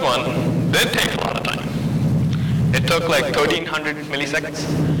third one did take a lot of time. It took like 1,300 milliseconds.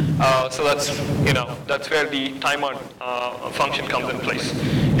 So that's where the timeout function comes in place.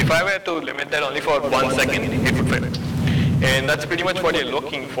 If I were to limit that only for 1 second, it would fail. And that's pretty much what you're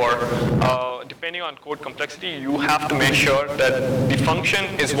looking for. Depending on code complexity, you have to make sure that the function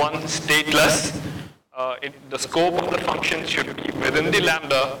is one stateless. The scope of the function should be within the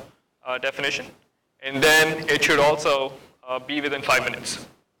Lambda definition. And then it should also be within 5 minutes.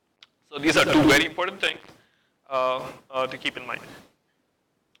 So these are two very important things to keep in mind.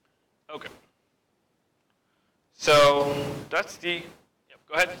 Okay. So that's the,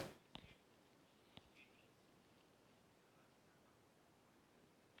 go ahead.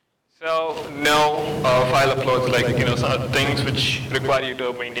 So no file uploads, like some things which require you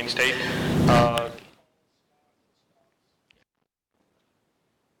to maintain state.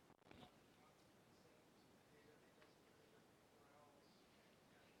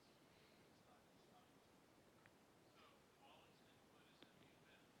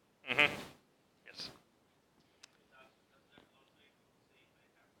 Yes.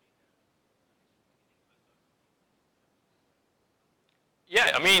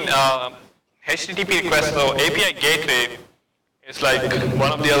 Yeah, I mean, HTTP request, so API gateway is like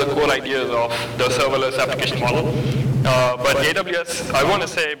one of the other core ideas of the serverless application model. But AWS, I want to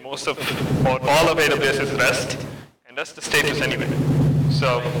say most of, or all of AWS is REST, and that's the status anyway.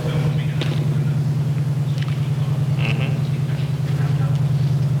 So.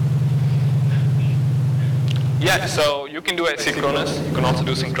 Yeah, so you can do asynchronous, you can also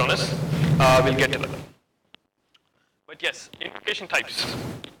do synchronous. We'll get to that. But yes, invocation types.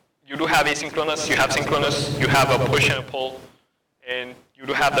 You do have asynchronous, you have synchronous, you have a push and a pull, and you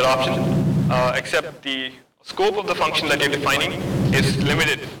do have that option, except the scope of the function that you're defining is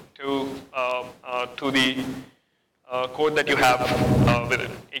limited to the code that you have with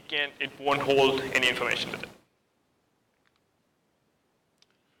it. It won't hold any information with it.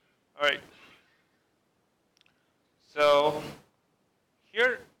 All right. So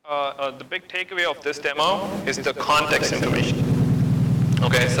here, the big takeaway of this demo is the context information.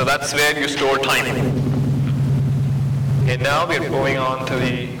 Okay, so that's where you store time. And now we're going on to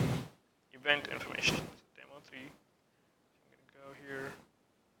the event information. So demo 3. I'm going to go here,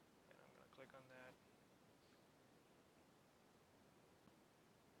 and I'm going to click on that.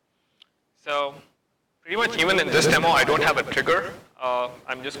 So pretty much even in this demo, I don't have a trigger.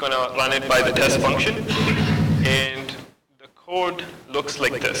 I'm just going to run it by the test function. And the code looks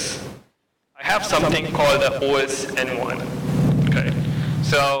like this. I have something called the OS N1. Okay.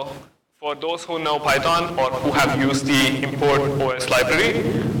 So for those who know Python or who have used the import OS library,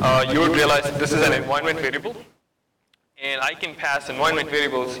 you would realize that this is an environment variable. And I can pass environment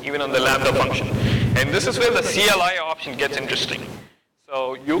variables even on the Lambda function. And this is where the CLI option gets interesting.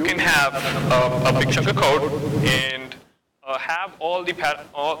 So you can have a big chunk of code and have all the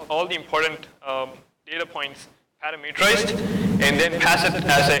important data points parameterized, and then pass it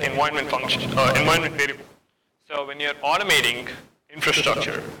as an environment function, environment variable. So when you're automating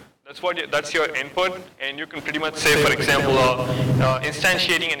infrastructure, that's your input, and you can pretty much say, for example,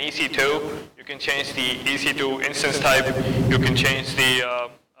 instantiating an EC2. You can change the EC2 instance type. You can change the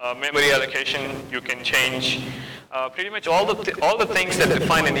memory allocation. You can change pretty much all the things that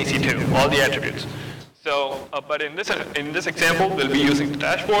define an EC2, all the attributes. So, but in this example, we'll be using the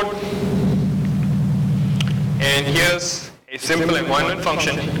dashboard. And here's a simple environment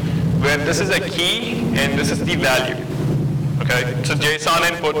function where this is a key and this is the value. Okay, it's a JSON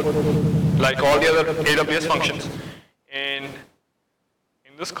input like all the other AWS functions. And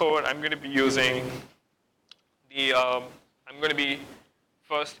in this code, I'm going to be using the, I'm going to be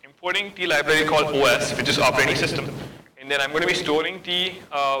first importing the library called OS, which is operating system. And then I'm going to be storing the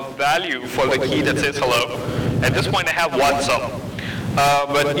value for the key that says hello. At this point, I have what's up.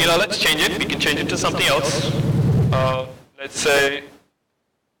 But let's change it. We can change it to something else. Let's say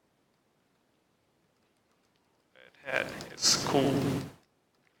red hat is cool.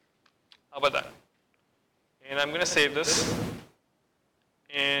 How about that? And I'm going to save this.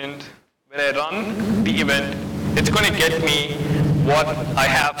 And when I run the event, it's going to get me what I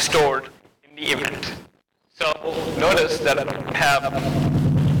have stored in the event. So notice that I have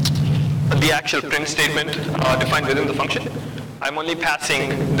the actual print statement defined within the function. I'm only passing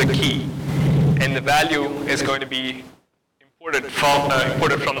the key, and the value is going to be imported from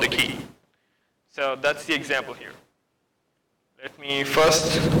the key. So that's the example here. Let me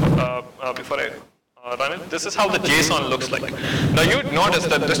first, before I run it, this is how the JSON looks like. Now you'd notice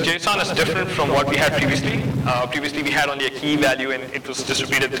that this JSON is different from what we had previously. Previously we had only a key value and it was just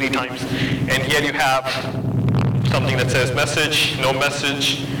repeated 3 times. And here you have something that says message, no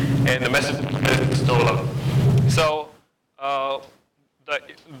message, and the message is NovaLUG. So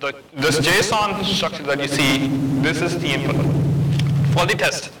this JSON structure that you see, this is the input for the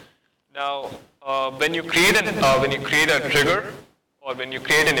test. Now, when you create a trigger, or when you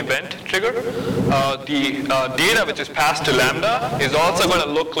create an event trigger, the data which is passed to Lambda is also going to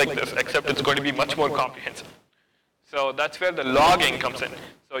look like this, except it's going to be much more comprehensive. So that's where the logging comes in.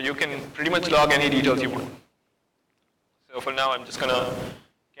 So you can pretty much log any details you want. So for now, I'm just going to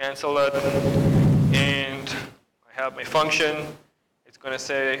cancel that, and I have my function. It's going to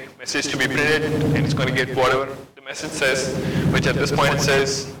say message to be printed, and it's going to get whatever the message says, which at this point it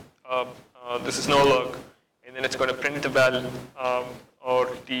says this is NovaLUG. And then it's going to print the value or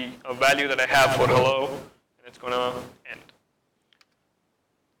the value that I have for hello, and it's going to end.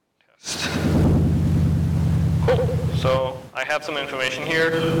 Test. Cool. So I have some information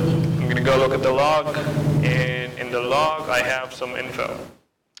here. I'm going to go look at the log, and in the log I have some info.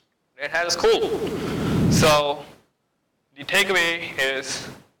 Red Hat is cool. So the takeaway is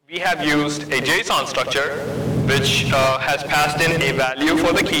we have used a JSON structure which has passed in a value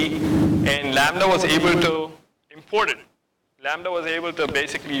for the key, and Lambda was able to import it. Lambda was able to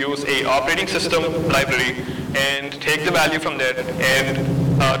basically use a operating system library and take the value from there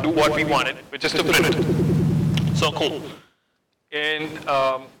and do what we wanted, which is to print it. So cool. And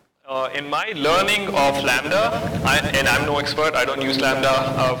in my learning of Lambda, and I'm no expert, I don't use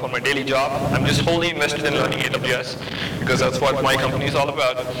Lambda for my daily job. I'm just wholly invested in learning AWS because that's what my company is all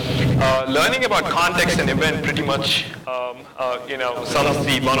about. Learning about context and event pretty much sums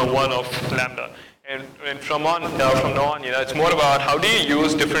the 101 of Lambda. And from now on, it's more about how do you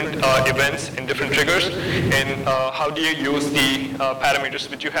use different events and different triggers, and how do you use the parameters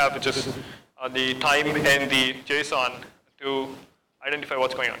which you have, which is the time and the JSON, to identify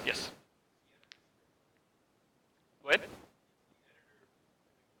what's going on. Yes. Go ahead.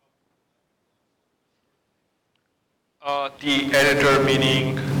 The editor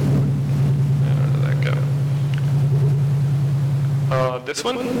meaning, where did that go? This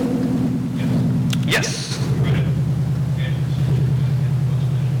one? Yes.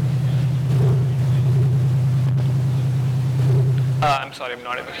 I'm sorry, I'm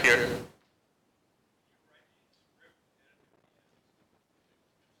not able to hear.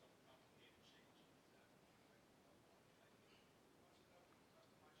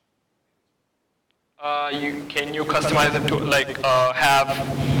 Can you customize it to have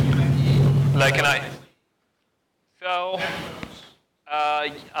like an I? So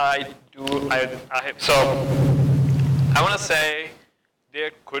so I want to say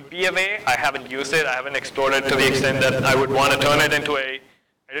there could be a way. I haven't used it. I haven't explored it to the extent that I would want to turn it into a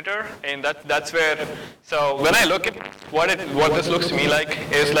editor, and that's where. So when I look at what this looks to me like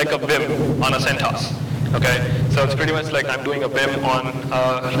is like a Vim on a CentOS. Okay, so it's pretty much like I'm doing a Vim on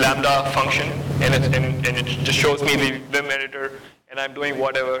Lambda function, and it just shows me the Vim editor, and I'm doing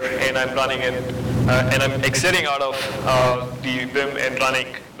whatever, and I'm running it, and I'm exiting out of the Vim and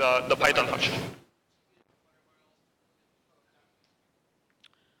running the Python function.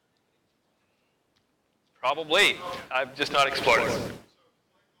 Probably. I've just not explored it.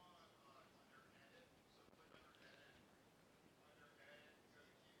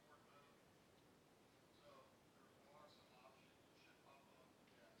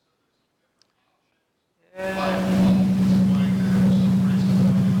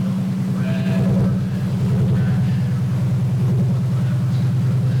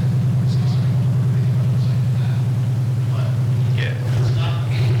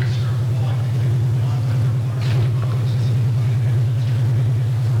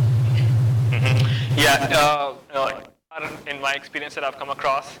 In my experience that I've come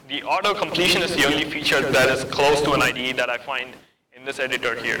across, the auto completion is the only feature that is close to an IDE that I find in this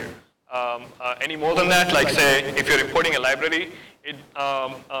editor here. Any more than that, like say, if you're importing a library,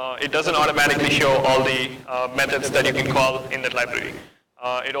 it doesn't automatically show all the methods that you can call in that library.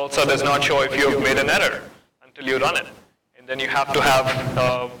 It also does not show if you've made an error until you run it. And then you have to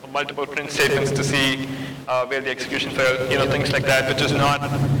have multiple print statements to see where the execution failed, things like that, which is not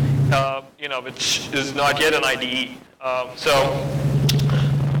which is not yet an IDE. So.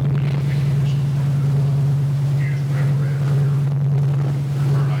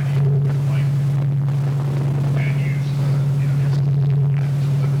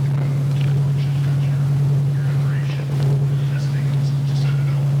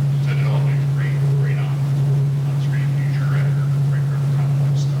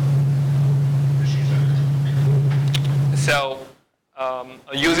 So,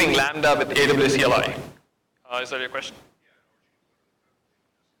 using Lambda with AWS CLI. Is that your question?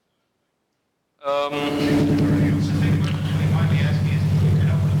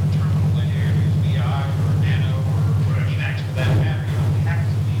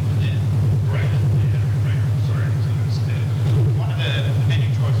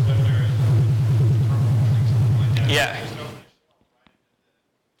 Yeah.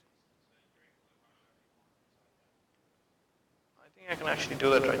 I can actually do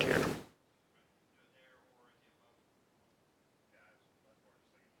that right here.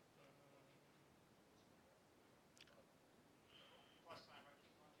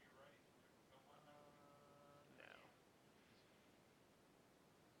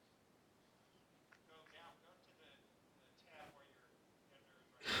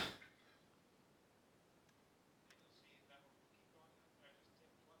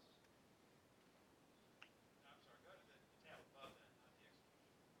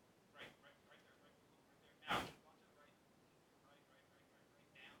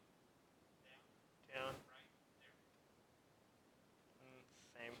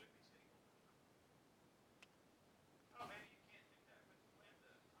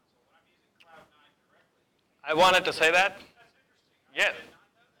 I wanted to say that. Yeah.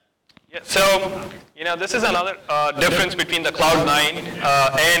 Yeah. So, this is another difference between the Cloud9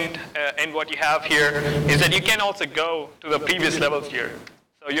 and what you have here is that you can also go to the previous levels here.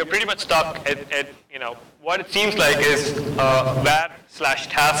 So you're pretty much stuck at what it seems like is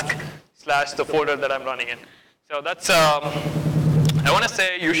var/task/the folder that I'm running in. So that's I want to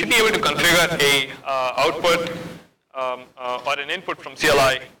say you should be able to configure a output or an input from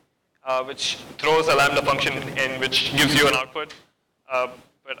CLI. Which throws a Lambda function in which gives you an output,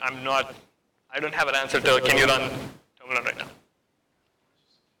 but I don't have an answer to can you run terminal right now.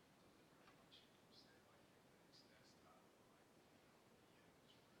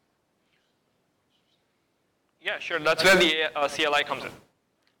 Yeah, sure, that's where the CLI comes in,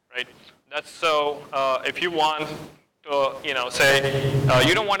 right? That's so if you want to, say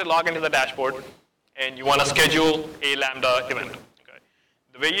you don't want to log into the dashboard and you want to schedule a Lambda event.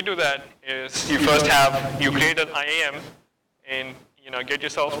 The way you do that is you first you create an IAM and get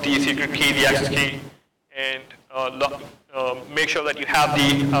yourself the secret key, the access key, and make sure that you have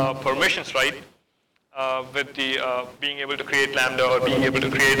the permissions right with the being able to create Lambda or being able to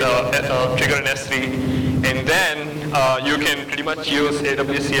create a trigger in S3. And then you can pretty much use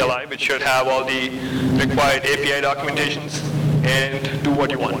AWS CLI, which should have all the required API documentations and do what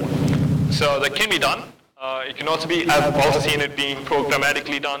you want. So that can be done. It can also be, I've also seen it being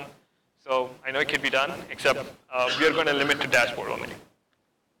programmatically done. So I know it can be done, except we are going to limit to dashboard only.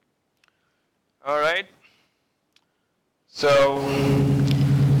 All right. So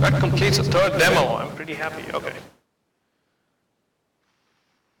that completes the third demo. I'm pretty happy. Okay.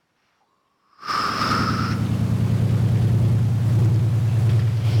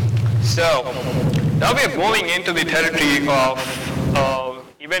 So now we are going into the territory of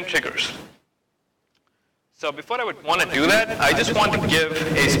event triggers. So before I would want to do that, I just want to give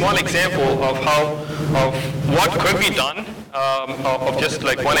a small example of what could be done, of just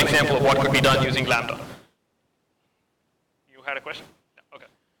like one example of what could be done using Lambda. You had a question? Yeah, okay.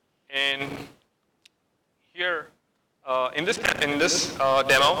 And here, in this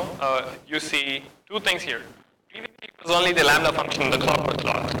demo, you see two things here. Previously, it was only the Lambda function in the cloud was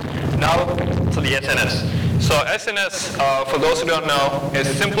logged. Now, so the SNS. So SNS, for those who don't know, is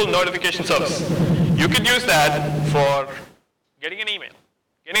simple notification service. You could use that for getting an email,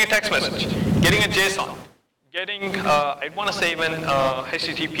 getting a text message, getting a JSON, getting, I'd want to say even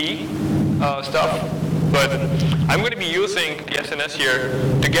HTTP stuff, but I'm going to be using the SNS here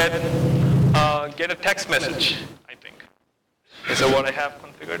to get a text message, I think. Is that what I have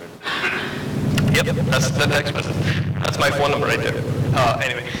configured? Yep, that's the text message. That's my phone number right there.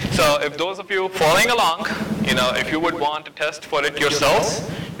 Anyway, so if those of you following along, if you would want to test for it yourselves,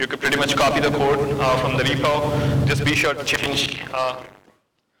 you could pretty much copy the code from the repo. Just be sure to change.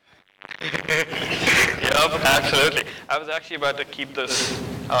 Yep, absolutely. I was actually about to keep this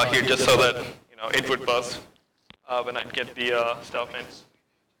here just so that it would buzz when I get the stuff in.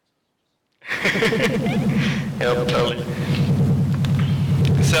 Yep, totally.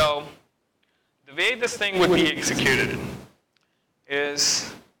 So the way this thing would be executed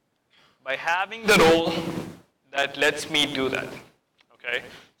is by having the role that lets me do that. Okay?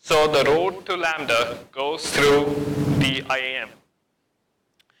 So the road to Lambda goes through the IAM.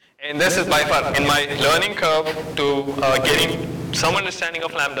 And this is by far, in my learning curve to getting some understanding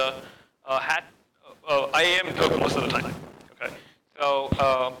of Lambda, IAM took most of the time. Okay? So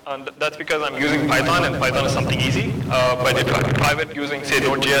and that's because I'm using Python, and Python is something easy. But if I'm private using, say,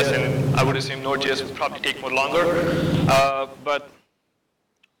 Node.js, and I would assume Node.js would probably take more longer. But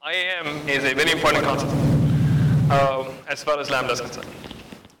IAM is a very important concept as far as Lambda is concerned.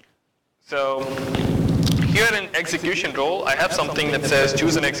 So here in execution role, I have something that says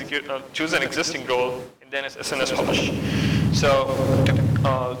choose an existing role, and then it's SNS publish. So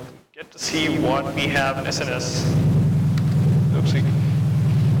to get to see what we have in SNS, oopsie.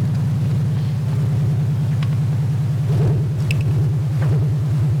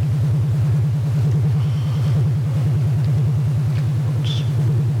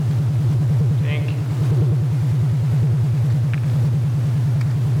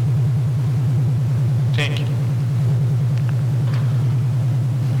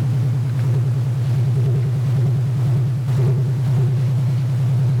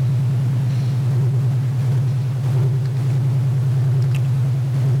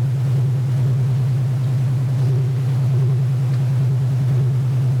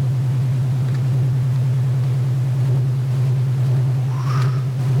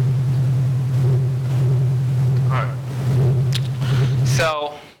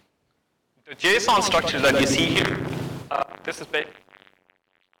 JSON structure that you see here, this is basically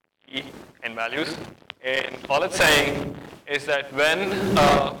key and values, and all it's saying is that when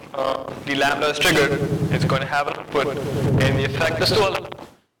the Lambda is triggered, it's going to have an output, and the effect is to a log.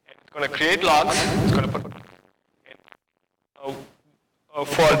 It's going to create logs. It's going to put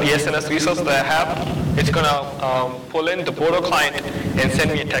for the SNS resource that I have, it's going to pull in the Bodo client and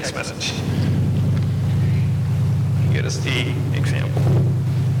send me a text message. Here is the example.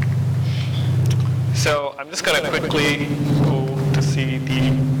 So I'm just going to quickly go to see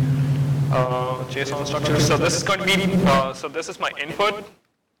the JSON structure. So this is going to be, so this is my input,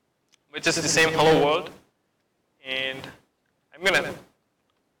 which is the same hello world. And I'm going to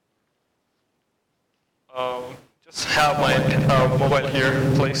just have my mobile here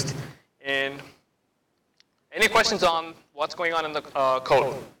placed. And any questions on what's going on in the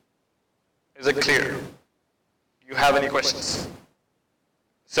code? Is it clear? Do you have any questions?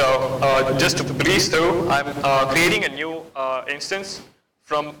 So just to breeze through, I'm creating a new instance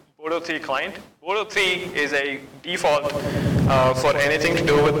from Bodo 3 client. Bodo 3 is a default for anything to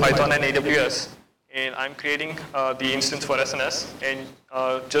do with Python and AWS. And I'm creating the instance for SNS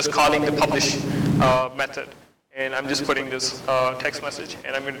and just calling the publish method. And I'm just putting this text message,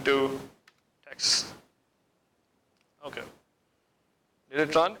 and I'm going to do text. Okay. Did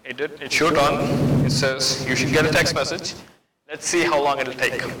it run? It did. It should run. It says you should get a text message. Let's see how long it'll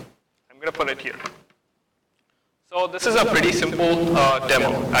take. I'm going to put it here. So this is a pretty simple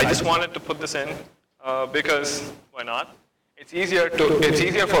demo. I just wanted to put this in because why not? It's easier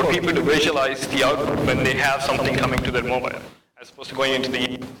for people to visualize the output when they have something coming to their mobile as opposed to going into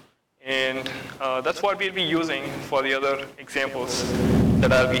the and that's what we'll be using for the other examples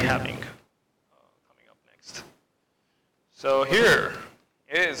that I'll be having coming up next. So here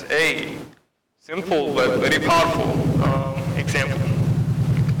is a simple but very powerful example.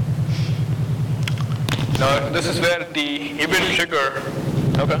 Now this is where the event trigger,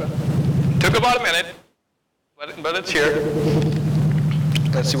 okay, took about a minute, but it's here.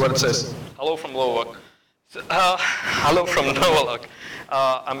 Let's see what it says. Hello from NovaLUG. Hello from NovaLUG.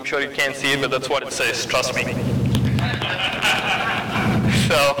 I'm sure you can't see it, but that's what it says, trust me.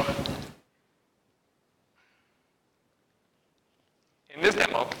 So, in this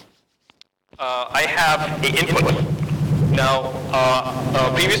demo, I have the input. Now,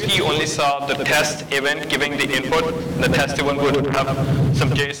 previously you only saw the test event giving the input. The test event would have some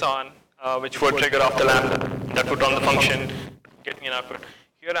JSON, which would trigger off the Lambda. That would run the function, get me an output.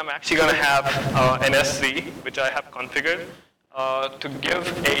 Here I'm actually going to have an S3, which I have configured. To give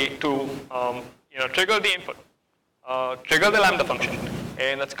trigger the input, trigger the Lambda function,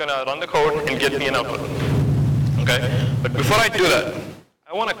 and that's going to run the code and get me an output. Okay, but before I do that,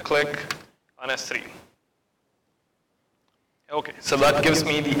 I want to click on S3. Okay, so that gives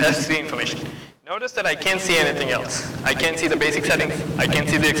me the S3 information. Notice that I can't see anything else. I can't see the basic settings. I can't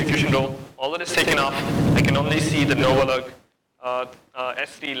see the execution role. All that is taken off. I can only see the NovaLUG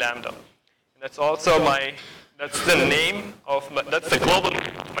S3 Lambda. And that's also that's the name of that's the global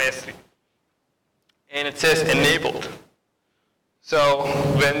name of my S3. And it says enabled. So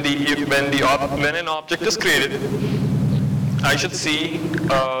when an object is created, I should see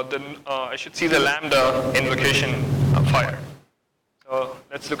the Lambda invocation fired. So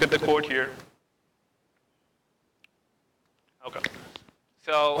let's look at the code here. Okay.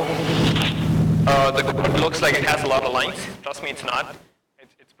 So the code looks like it has a lot of lines. Trust me, it's not.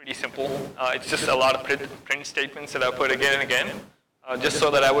 It's pretty simple. It's just a lot of print statements that I put again and again, just so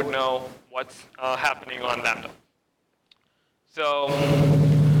that I would know what's happening on Lambda. So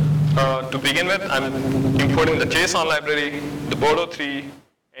to begin with, I'm importing the JSON library, the Bodo 3,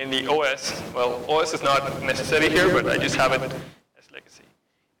 and the OS. Well, OS is not necessary here, but I just have it as legacy.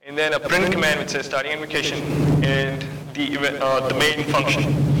 And then a print command which says starting invocation, and the main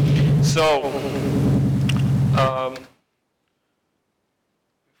function. So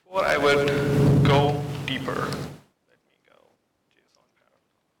before I would go deeper, let me go JSON paragraph.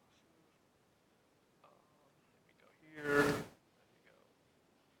 Let me go here. Let me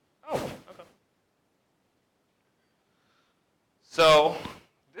go. Oh, okay. So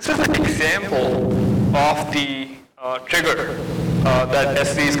this is an example of the trigger that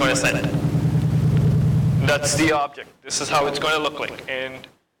S3 is going to send. That's the object. This is how it's going to look like. And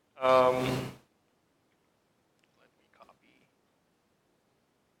let me copy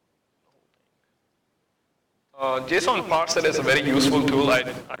the whole thing. JSON parser is a very useful tool.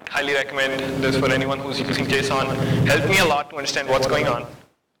 I'd highly recommend this for anyone who's using JSON. Helped me a lot to understand what's going on.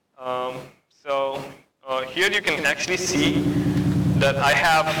 So here you can actually see that I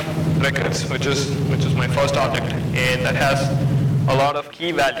have records, which is my first object, and that has a lot of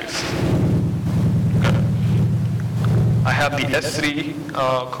key values. I have the S3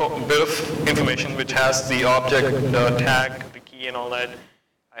 bit of information, which has the object, the tag, the key, and all that.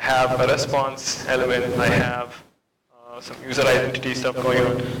 I have a response element. I have some user identity stuff going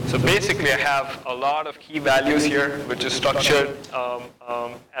on. So basically, I have a lot of key values here, which is structured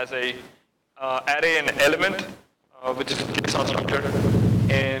as a array and element, which is JSON structure,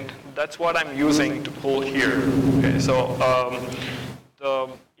 and that's what I'm using to pull here. Okay, so the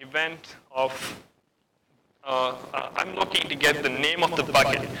event of I'm looking to get the name of the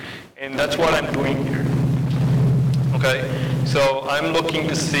bucket, and that's what I'm doing here. Okay, so I'm looking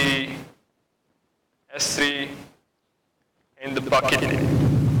to see S3 in the bucket name.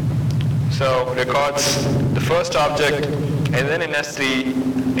 So records the first object, and then in S3,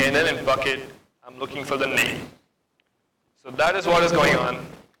 and then in bucket, I'm looking for the name. So that is what is going on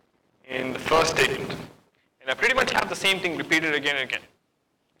in the first statement. And I pretty much have the same thing repeated again and again.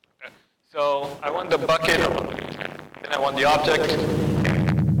 Okay. So I want the bucket, then I want the object.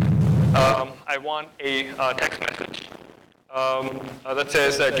 I want a text message that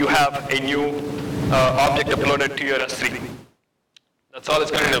says that you have a new object uploaded to your S3. That's all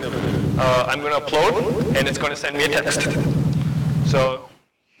it's going to do. I'm going to upload, and it's going to send me a text. So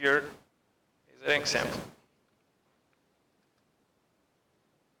here is an example.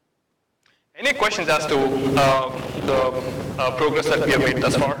 Any questions as to the progress that we have made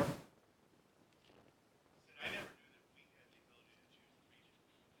thus far?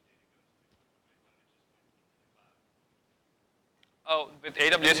 Oh, with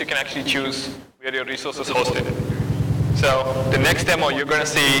AWS, you can actually choose where your resources hosted. So the next demo, you're going to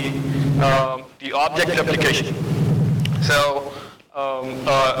see the object replication. So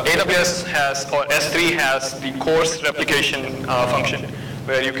AWS has, or S3 has the coarse replication function,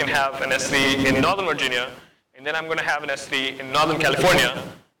 where you can have an S3 in Northern Virginia, and then I'm going to have an S3 in Northern California.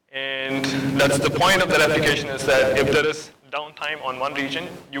 And that's the point of the replication, is that if there is downtime on one region,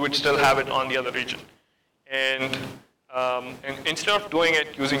 you would still have it on the other region. And instead of doing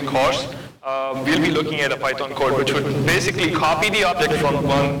it using coarse, we'll be looking at a Python code which would basically copy the object from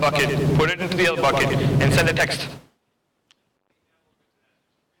one bucket, put it into the other bucket, and send a text.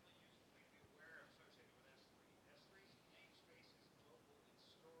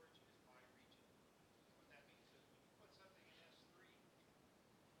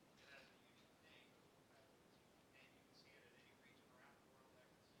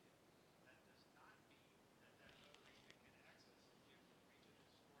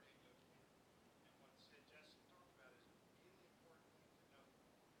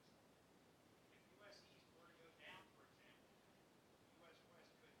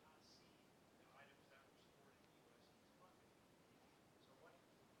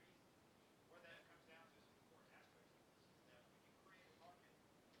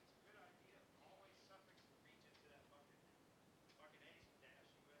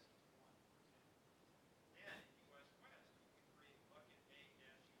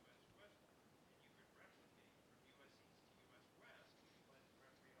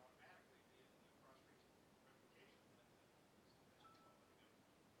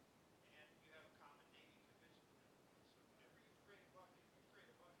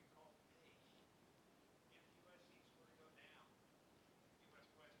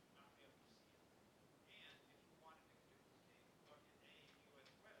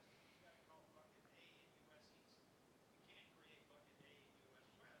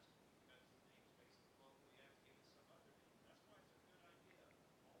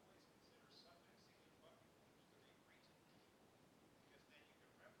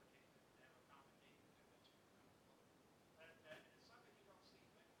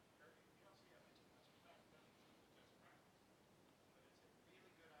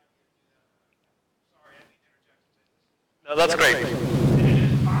 That's great.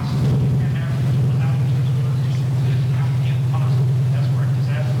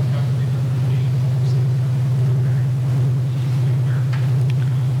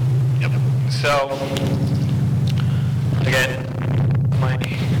 Yep. So again,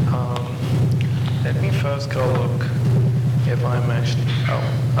 let me first go look if I'm actually,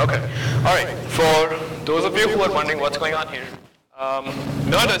 okay. All right, for those of you who are wondering what's going on here,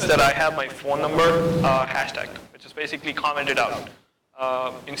 notice that I have my phone number hashtagged, which is basically commented out.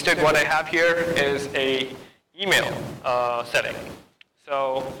 Instead, what I have here is a email setting.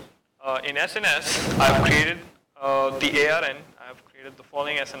 So in SNS, I've created the ARN. I've created the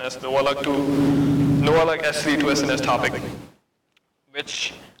following SNS, NovaLUG S3 to SNS topic,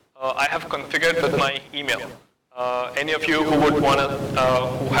 which I have configured with my email. Any of you who would want to,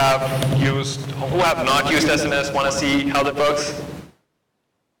 who have not used SNS, want to see how that works?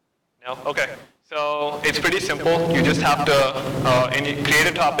 No? Okay. So it's pretty simple. You just have to create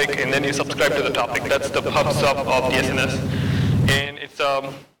a topic and then you subscribe to the topic. That's the pub sub of the SNS. And it's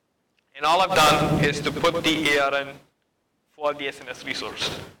and all I've done is to put the ARN for the SNS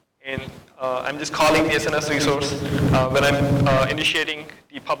resource. And I'm just calling the SNS resource when I'm initiating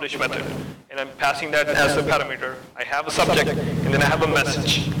the publish method. And I'm passing that as a parameter. I have a subject, and then I have a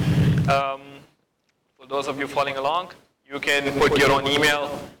message. For those of you following along, you can put your own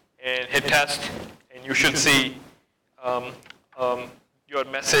email and hit test, and you should see your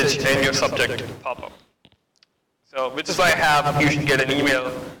message and your subject pop up. So, which is why I have, you should get an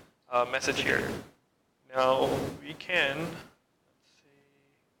email message here. Now, we can, let's see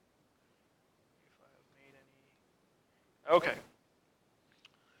if I have made any. Okay.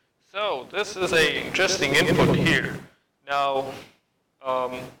 So, this is an interesting input here. Now,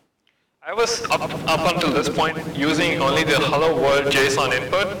 I was up until this point using only the hello world JSON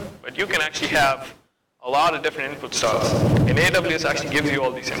input, but you can actually have a lot of different input styles. And AWS actually gives you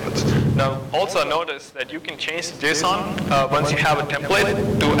all these inputs. Now, also notice that you can change the JSON once you have a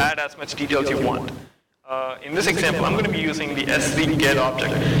template to add as much details you want. In this example, I'm going to be using the S3 get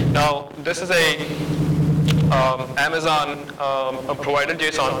object. Now, this is a Amazon provided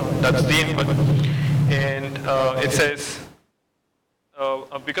JSON. That's the input. And it says,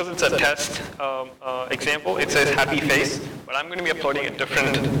 because it's a test example, it says happy face, but I'm going to be uploading a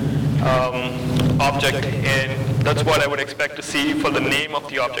different object, and that's what I would expect to see for the name of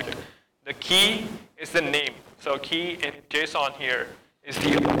the object. The key is the name. So key in JSON here is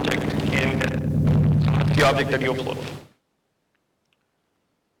the object in the object that you upload.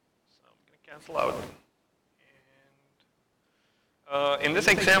 So I'm going to cancel out. And in this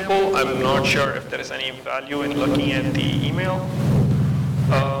example, I'm not sure if there is any value in looking at the email.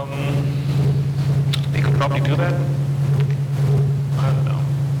 We could probably do that. I don't know.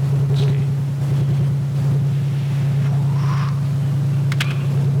 Let's see.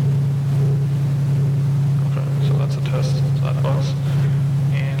 Okay, so that's a test. So that works.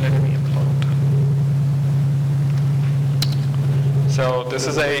 And let me upload. So this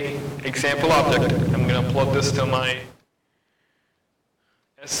is a example object. I'm going to upload this to my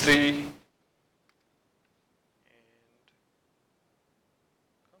S3.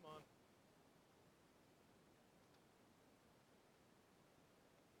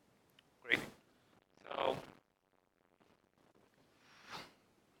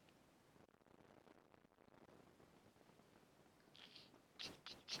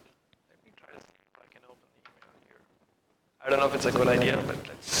 I don't know if it's a good idea, but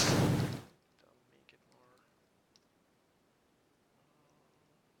let's make it more.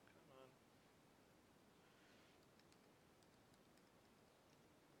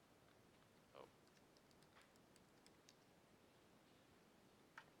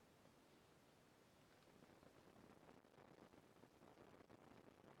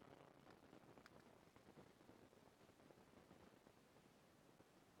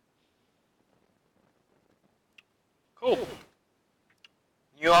 Come on. Cool.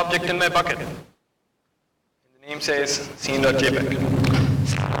 New object in my bucket. And the name says scene.jpg.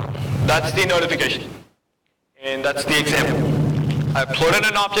 That's the notification. And that's the example. I uploaded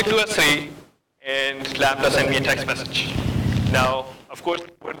an object to S3, and Lambda sent me a text message. Now, of course,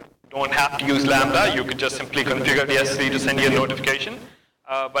 you don't have to use Lambda. You could just simply configure the S3 to send you a notification.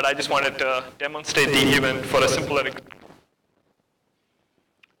 But I just wanted to demonstrate the event for a simpler example.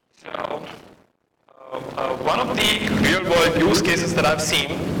 So, one of the real-world use cases that I've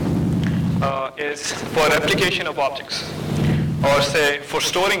seen is for replication of objects, or say for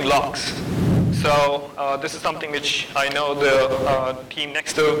storing logs. So this is something which I know the team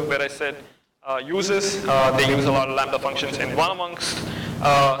next to where I said uses. They use a lot of Lambda functions, and one amongst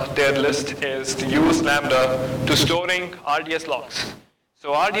their list is to use Lambda to storing RDS logs.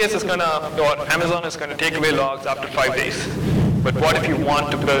 So RDS is or Amazon is gonna take away logs after 5 days. But what if you want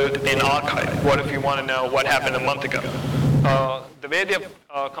to build an archive? What if you want to know what happened a month ago? The way they've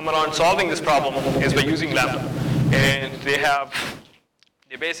come around solving this problem is by using Lambda. And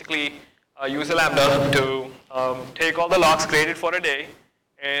they basically use a Lambda to take all the logs created for a day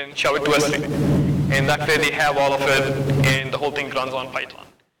and shove it to S3. And that way they have all of it, and the whole thing runs on Python.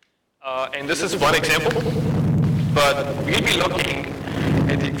 And this is one example, but we'll be looking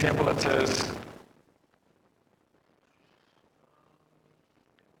at the example that says,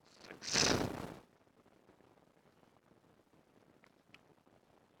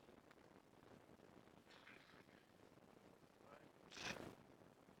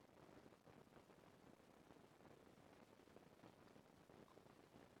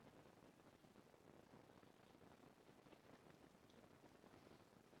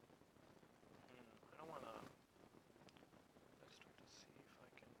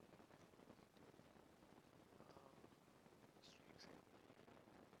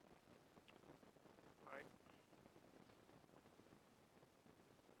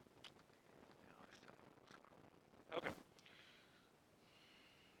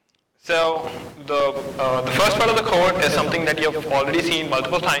 so the first part of the code is something that you have already seen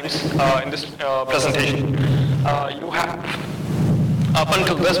multiple times in this presentation. You have, up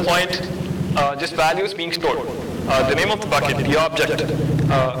until this point, just values being stored. The name of the bucket, the object,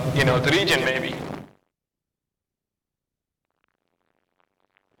 the region maybe.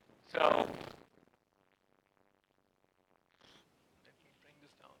 So let me bring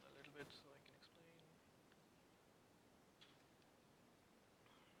this down a little bit so I can explain.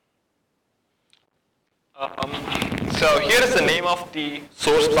 So here is the name of the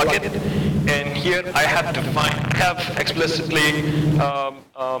source bucket, and here I have explicitly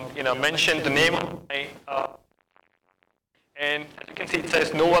mentioned the name of my, and as you can see it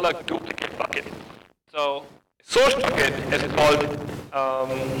says NovaLUG duplicate bucket. So source bucket is called,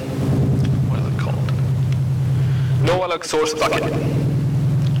 what is it called? NovaLUG source bucket.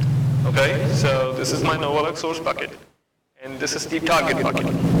 Okay, so this is my NovaLUG source bucket, and this is the target bucket,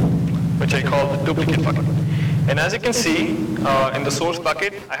 which I call the duplicate bucket. And as you can see, in the source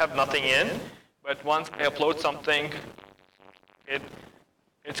bucket, I have nothing in, but once I upload something,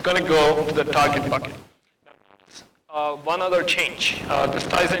 it's going to go to the target bucket. One other change, this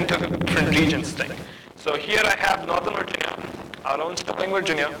ties into the different regions thing. So here I have Northern Virginia, our own Sterling,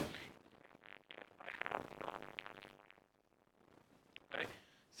 Virginia. Okay.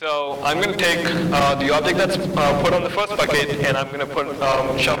 So I'm going to take the object that's put on the first bucket, and I'm going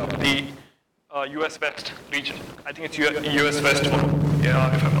to shove the US West region. I think it's US West 1,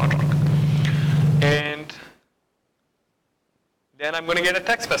 if I'm not wrong. And then I'm going to get a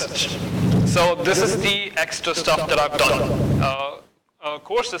text message. So this is the extra stuff that I've done. Of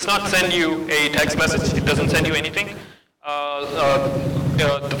course, does not send you a text message. It doesn't send you anything.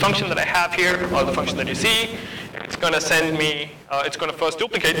 The function that I have here, or the function that you see, it's going to send me, it's going to first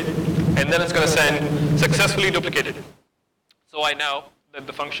duplicate, and then it's going to send successfully duplicated. So I know that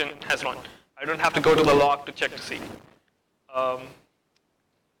the function has run. I don't have to go to the log to check to see. Let's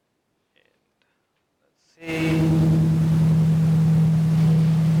see.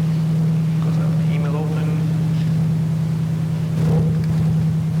 Because I have an email open.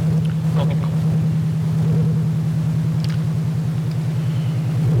 Okay, cool.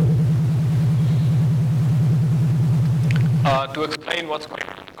 To explain what's going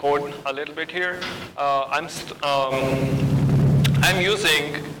on in the code a little bit here, I'm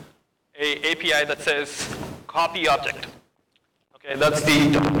using a API that says copy object. Okay, that's the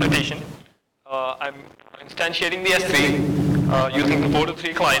documentation. I'm instantiating the S3 using the Portal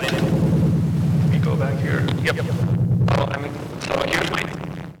 3 client. Let me go back here. Yep. So here's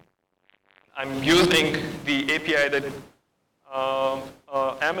I'm using the API that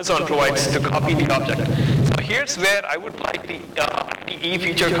Amazon provides to copy the object. So here's where I would like the IDE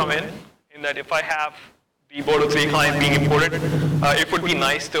feature come in that if I have the Portal 3 client being imported, it would be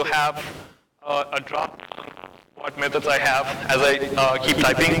nice to have a drop on what methods I have as I keep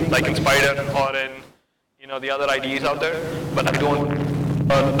typing, like in Spider or in the other IDEs out there. But I don't,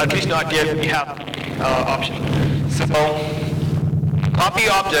 at least not yet, we have option. So copy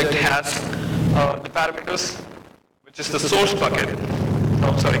object has the parameters, which is the source bucket.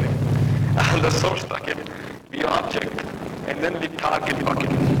 Oh, sorry, the source bucket, the object, and then the target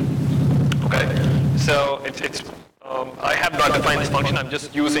bucket. Okay, so I have not defined this function. I'm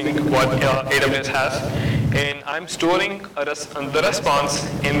just using what AWS has, and I'm storing the response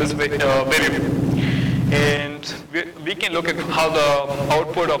in this variable. And we can look at how the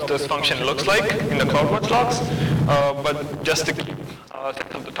output of this function looks like in the CloudWatch logs. But just to keep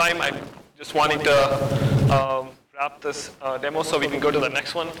sense of the time, I'm just wanting to wrap this demo so we can go to the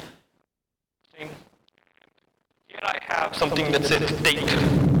next one. Here I have something that says state.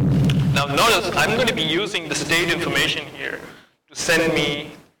 Now notice I'm going to be using the state information here to send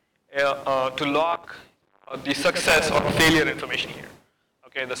me, to log the success or failure information here.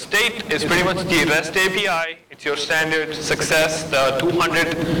 Okay, the state is pretty much the REST API. It's your standard success, the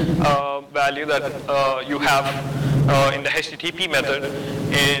 200 value that you have in the HTTP method.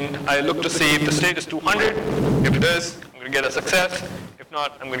 And I look to see if the state is 200. If it is, I'm going to get a success. If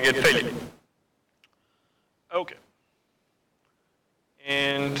not, I'm going to get failure. Okay.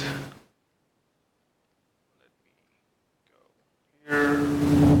 And let me go here.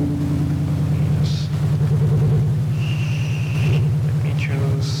 Let me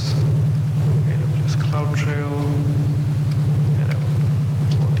choose AWS CloudTrail. And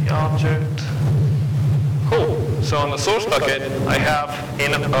the object. Cool. So on the source bucket, I have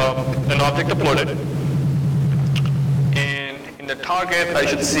an object uploaded. And in the target, I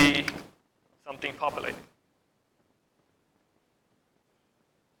should see something populate.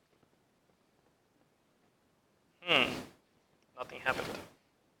 Nothing happened.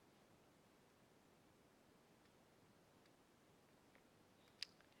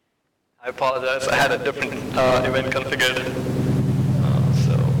 I apologize. I had a different event configured.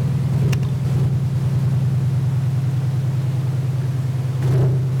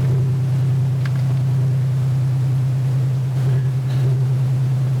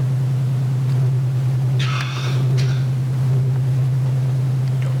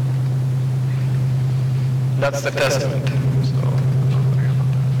 That's the testament. So, sorry about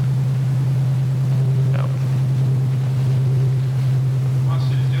that. Yeah. Wants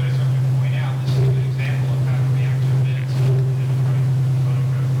you to do it, so I'm going to point out this is a good example of how to react to events. For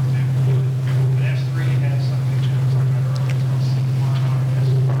example, the S3 has something that I was talking about earlier. It's called C1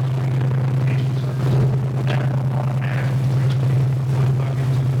 application service. One bucket,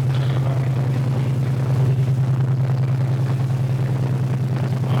 two bucket.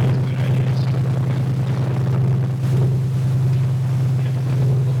 Always good ideas.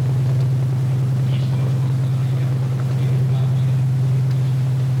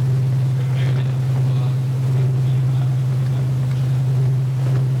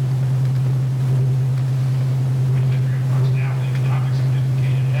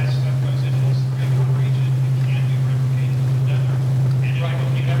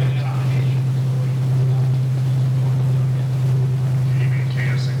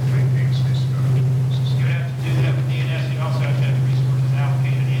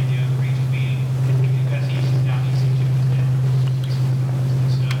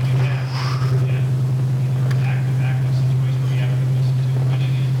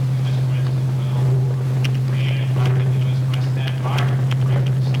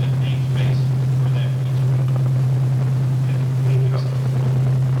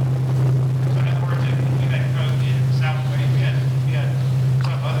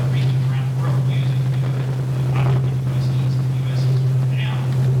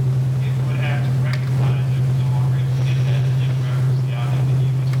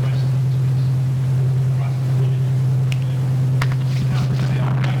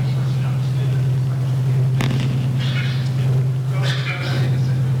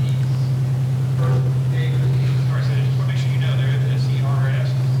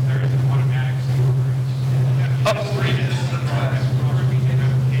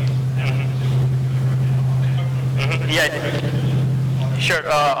 Sure.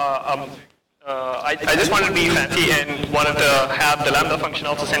 I just wanted to be fancy and wanted to have the Lambda function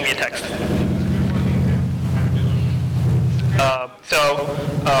also send me a text.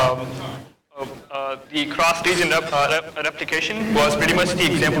 The cross-region replication was pretty much the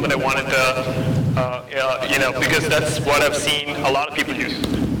example that I wanted to, because that's what I've seen a lot of people use.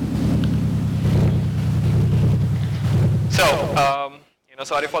 So,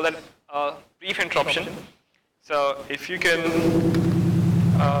 sorry for that brief interruption. So, if you can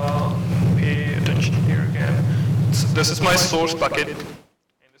pay attention here again. This is my source bucket, and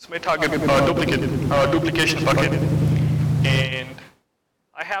this is my target duplication bucket, and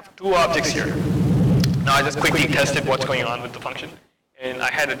I have two objects here. Now I just quickly tested what's going on with the function, and I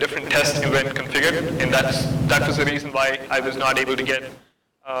had a different test event configured, and that was the reason why I was not able to get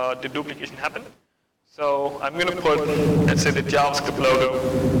the duplication happen. So I'm going to put, let's say, the JavaScript logo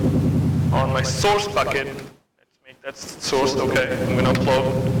on my source bucket. Let's make that source okay. I'm going to upload,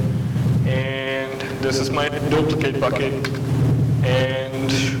 and this is my duplicate bucket,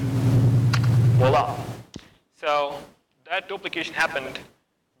 and voila, duplication happened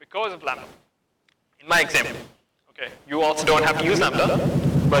because of Lambda. In my example, okay, you also don't have to use Lambda,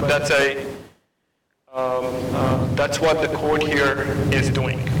 but that's what the code here is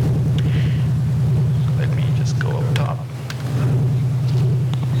doing. Let me just go up top.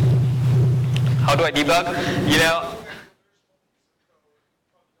 How do I debug? You know,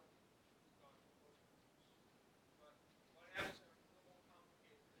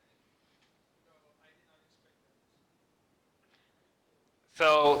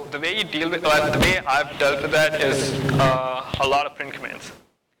 so the way you deal with the way I've dealt with that is a lot of print commands,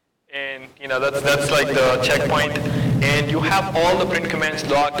 and you know that's like the checkpoint, and you have all the print commands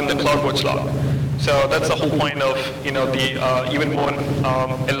logged in the CloudWatch log. So that's the whole point of the even more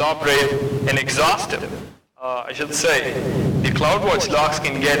elaborate and exhaustive, I should say. The CloudWatch logs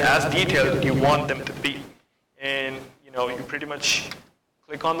can get as detailed as you want them to be, and you pretty much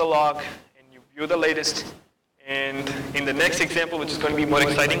click on the log and you view the latest. And in the next example, which is going to be more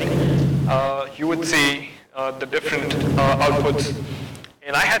exciting, you would see the different outputs.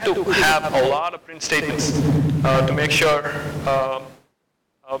 And I had to have a lot of print statements to make sure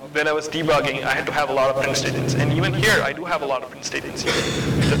when I was debugging, I had to have a lot of print statements. And even here, I do have a lot of print statements here.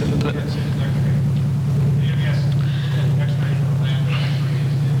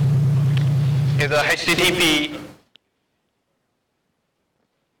 Is a HTTP.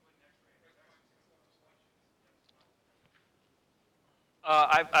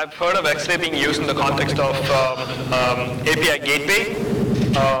 I've heard of X-ray being used in the context of API gateway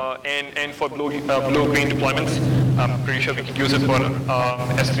and for blue-green deployments. I'm pretty sure we could use it for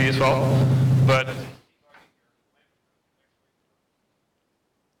S3 as well.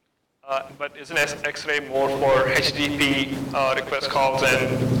 But isn't X-ray more for HTTP request calls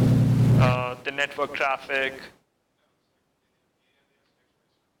and the network traffic?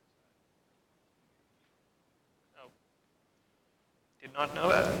 Did not know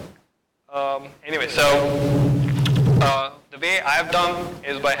that. Anyway, so the way I've done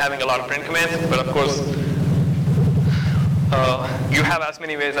is by having a lot of print commands, but of course, you have as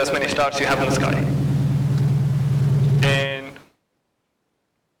many ways, as many stars you have in the sky. And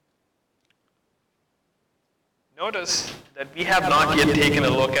notice that we have not yet taken a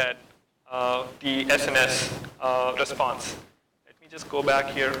look at the SNS response. Let me just go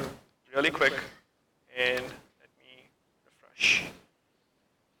back here really quick and let me refresh.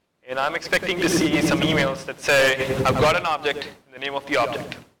 And I'm expecting to see some emails that say, I've got an object in the name of the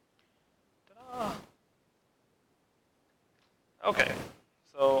object. Ta-da. Okay,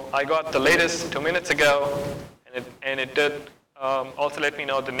 so I got the latest 2 minutes ago, and it did also let me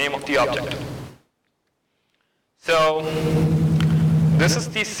know the name of the object. So this is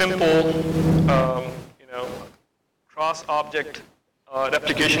the simple, cross-object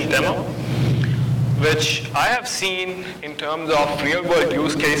replication demo, which I have seen in terms of real-world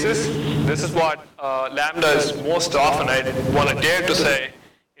use cases. This is what Lambda is most often, I want to dare to say,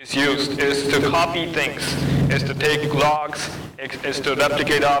 is used, is to copy things, is to take logs, is to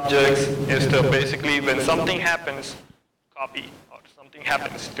replicate objects, is to basically, when something happens, copy, or something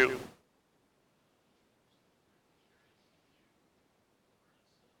happens, do.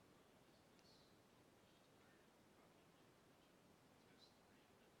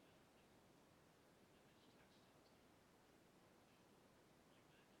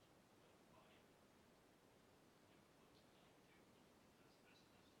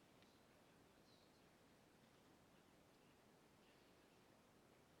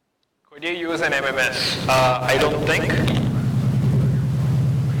 Could you use an MMS? I don't think.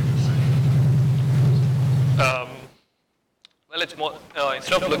 Well, it's more,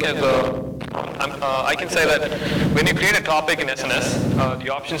 instead of looking at I can say that when you create a topic in SNS, the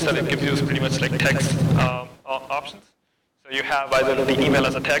options that it gives you is pretty much like text options. So you have either the email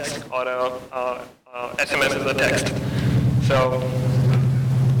as a text or a SMS as a text. So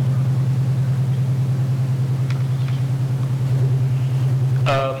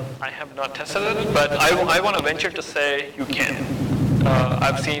I have not tested it, but I want to venture to say you can.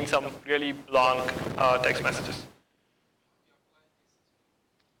 I've seen some really long text messages.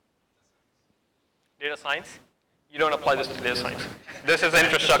 Data science? You don't apply this to data science. This is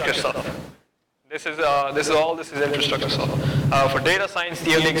infrastructure stuff. This is infrastructure stuff. For data science,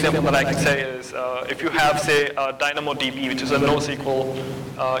 the only example that I can say is if you have, say, DynamoDB, which is a NoSQL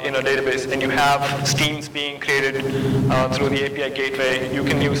database, and you have streams being created through the API gateway, you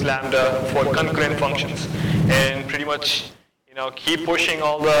can use Lambda for concurrent functions, and pretty much keep pushing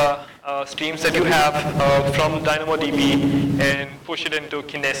all the streams that you have from DynamoDB and push it into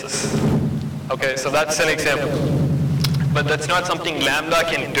Kinesis. Okay, so that's an example. But that's not something Lambda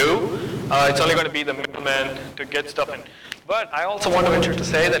can do. It's only going to be the middleman to get stuff in. But I also want to venture to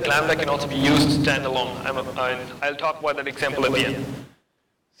say that Lambda can also be used standalone. I'll talk about that example at the end.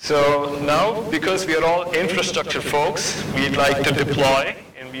 So now, because we are all infrastructure folks, we'd like to deploy,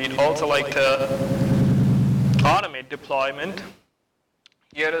 and we'd also like to automate deployment.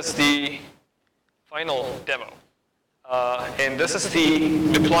 Here is the final demo. And this is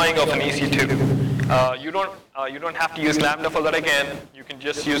the deploying of an EC2. You don't have to use Lambda for that again. You can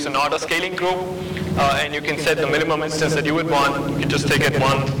just use an auto scaling group, and you can set the minimum instance that you would want. You can just take it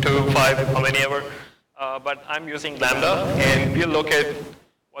 1, 2, 5, how many ever. But I'm using Lambda, and we'll look at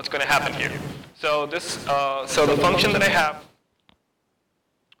what's going to happen here. So this, so the function that I have,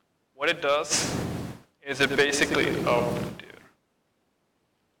 what it does is it basically, oh dear.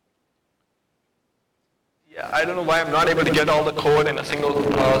 Yeah, I don't know why I'm not able to get all the code in a single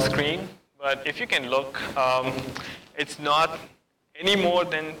screen, but if you can look, it's not any more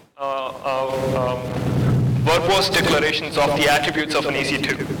than verbose declarations of the attributes of an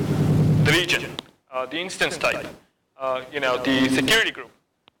EC2. The region, the instance type, the security group.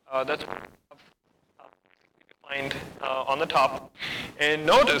 That's what defined on the top. And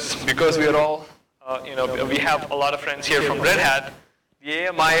notice, because we are all, we have a lot of friends here from Red Hat, the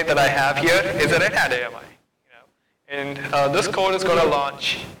AMI that I have here is a Red Hat AMI. And this code is going to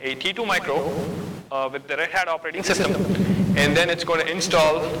launch a T2 micro with the Red Hat operating system, and then it's going to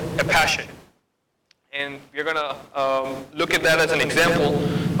install Apache. And we're going to look at that as an example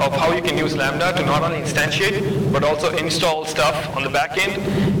of how you can use Lambda to not only instantiate, but also install stuff on the back end.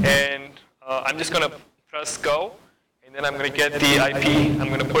 And I'm just going to press go, and then I'm going to get the IP. I'm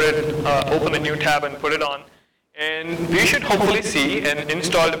going to put it, open a new tab and put it on. And we should hopefully see an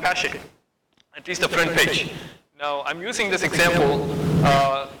installed Apache, at least the front page. Now, I'm using this example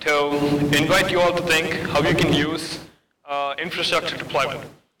to invite you all to think how you can use infrastructure deployment.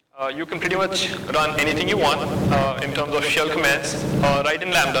 You can pretty much run anything you want in terms of shell commands right in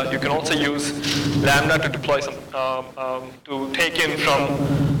Lambda. You can also use Lambda to deploy some, to take in from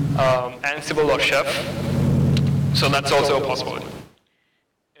Ansible or Chef. So that's also a possibility.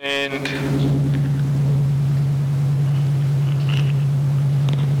 And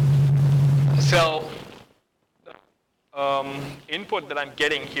so the input that I'm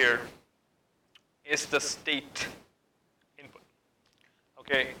getting here is the state input.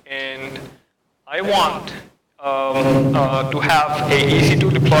 Okay, and I want to have a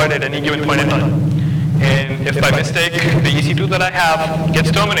EC2 deployed at any given point in time. And if by mistake the EC2 that I have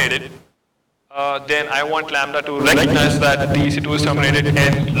gets terminated, then I want Lambda to recognize that the EC2 is terminated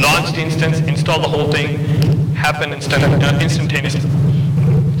and launch the instance, install the whole thing, happen instantaneously.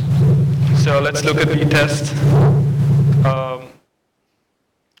 So let's look at the test.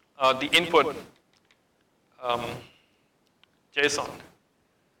 The input JSON.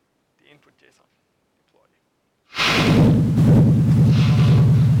 The input JSON deploy.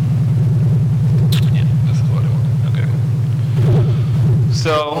 Yeah, this is what I want. Okay.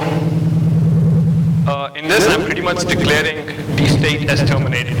 So in this, I'm pretty much declaring the state as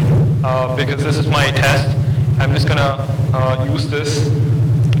terminated because this is my test. I'm just gonna use this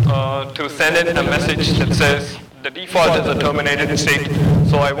to send in a message that says the default is a terminated state,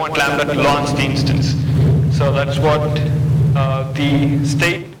 so I want Lambda to launch the instance. So that's what the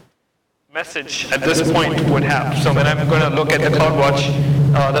state message at this point would have. So when I'm going to look at the CloudWatch,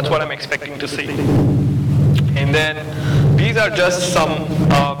 that's what I'm expecting to see. And then these are just some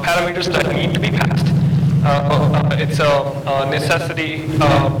parameters that need to be passed. It's a necessity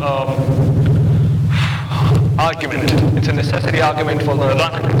argument. It's a necessity argument for the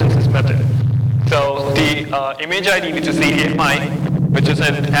run instances method. So the image ID, which is the AMI, which is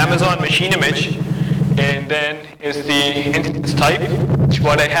an Amazon machine image, and then is the instance type, which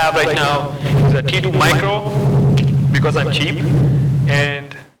what I have right now is a T2 micro, because I'm cheap,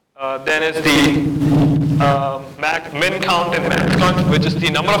 and then is the min count and max count, which is the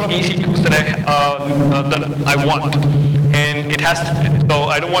number of EC2s that I want. And it has to, so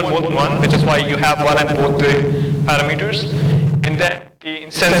I don't want more than one, which is why you have one and both the parameters. And then the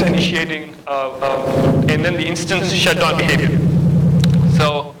instance initiating, and then the instance shutdown behavior.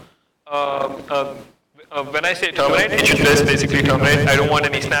 So when I say terminate, it should just basically terminate. I don't want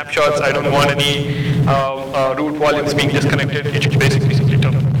any snapshots. I don't want any root volumes being disconnected. It should basically simply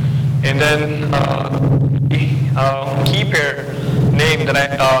terminate. And then the key pair name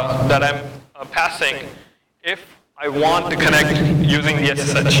that I'm passing, if I want to connect using the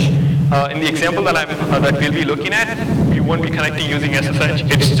SSH. In the example that we'll be looking at, we won't be connecting using SSH.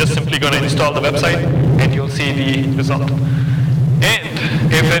 It's just simply going to install the website, and you'll see the result. And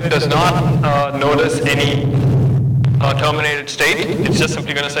if it does not notice any terminated state, it's just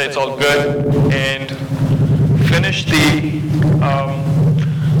simply going to say it's all good and finish the,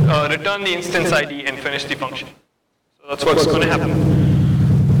 return the instance ID and finish the function. So that's what's going to happen.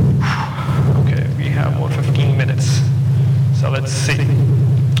 Okay, we have more 15 minutes. So let's see.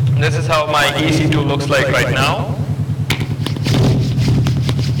 This is how my EC2 looks like right now.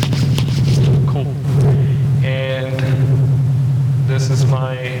 Cool. And this is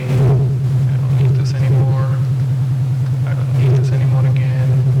my, I don't need this anymore. I don't need this anymore again.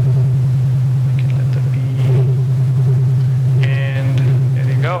 I can let that be. And there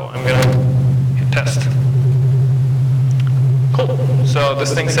you go. I'm going to hit test. Cool. So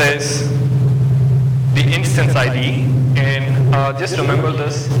this thing says the instance ID, and just remember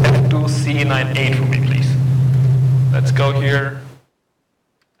this F2C98 for me, please. Let's go here.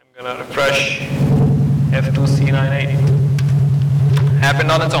 I'm going to refresh F2C98.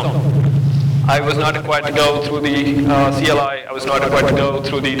 Happened on its own. I was not required to go through the CLI. I was not required to go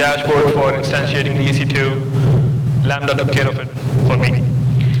through the dashboard for instantiating the EC2. Lambda took care of it for me.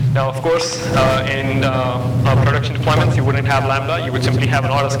 Now, of course, in production deployments, you wouldn't have Lambda. You would simply have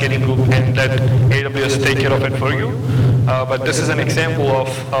an auto-scaling group and let AWS take care of it for you. But this is an example of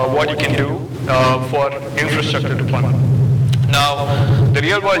what you can do for infrastructure deployment. Now, the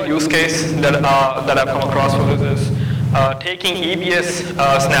real-world use case that I've come across for this is taking EBS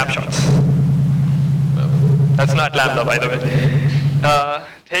snapshots. That's not Lambda, by the way.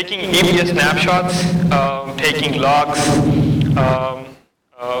 Taking EBS snapshots, taking logs,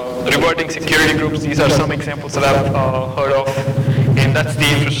 reverting security groups. These are some examples that I've heard of, and that's the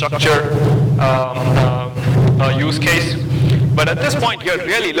infrastructure use case. But at this point, you're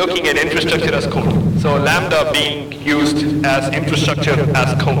really looking at infrastructure as code. So Lambda being used as infrastructure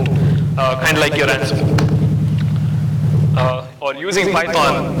as code, kind of like your Ansible. Or using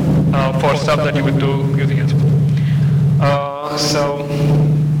Python for stuff that you would do using Ansible. So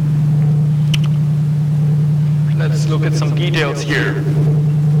let's look at some details here.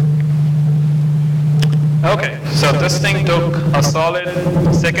 Okay, so this thing took a solid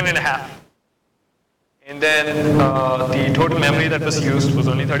 1.5 seconds. And then the total memory that was used was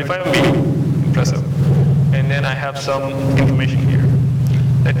only 35 MB. Impressive. And then I have some information here.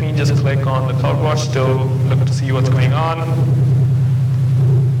 Let me just click on the CloudWatch to look to see what's going on.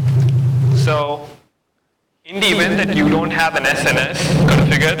 So in the event that you don't have an SNS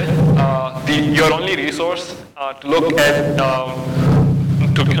configured, your only resource to look at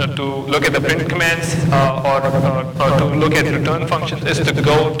to look at the print commands or to look at return functions is to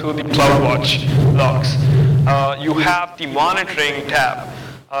go to the CloudWatch logs. You have the monitoring tab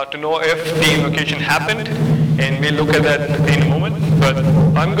to know if the invocation happened, and we'll look at that in a moment. But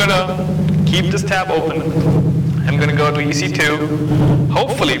I'm gonna keep this tab open. I'm gonna go to EC2.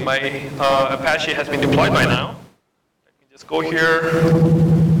 Hopefully my Apache has been deployed by now. Let me just go here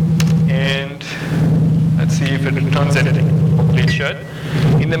and let's see if it returns anything. Hopefully it should.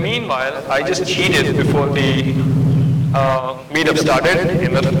 In the meanwhile, I just cheated before the meetup started,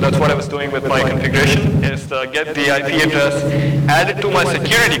 and that's what I was doing with my configuration, is to get the IP address added to my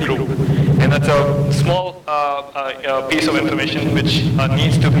security group. And that's a small piece of information which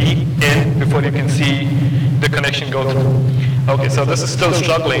needs to be in before you can see the connection go through. Okay, so this is still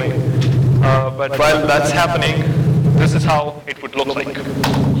struggling, but while that's happening, this is how it would look like.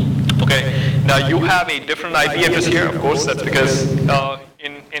 Okay, now you have a different IP address here. Of course, that's because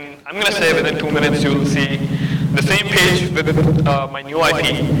I'm going to say within 2 minutes you'll see the same page with my new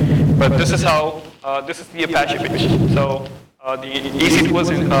IP. But this is how this is the Apache page. So the EC2 was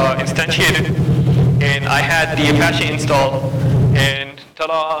instantiated, and I had the Apache installed, and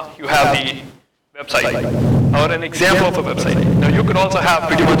ta-da! You have the website, or an example of a website. Now you could also have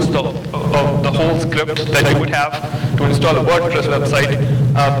pretty much the whole script that you would have to install a WordPress website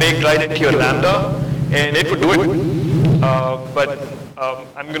baked right into your Lambda, and it would do it. But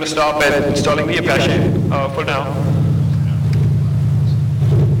I'm going to stop at installing the Apache for now.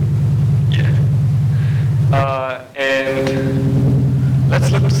 Yeah. And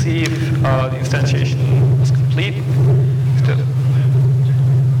let's look to see if the instantiation is complete. Still.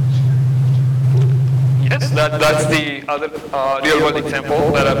 Yes, that's the other real-world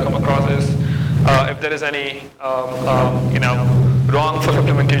example that I've come across is if there is any wrongful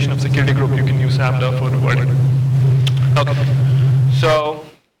implementation of security group, you can use Lambda for reverting. Okay, so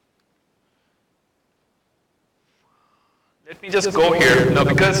let me just go here now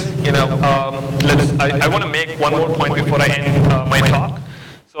because I want to make one more point before I end my talk.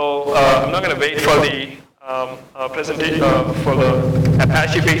 So I'm not going to wait for the presentation for the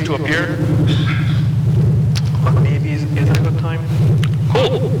Apache page to appear. Maybe is a good time.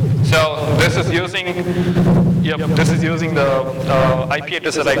 Cool. So this is using, this is using the IP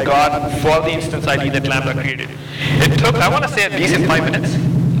address that I got for the instance ID that Lambda created. It took, I want to say, at least 5 minutes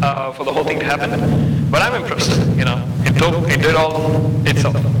for the whole thing to happen, but I'm impressed. It did all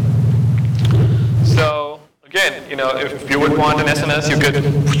itself. So again, if you would want an SNS, you could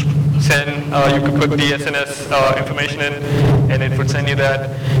send, you could put the SNS information in, and it would send you that.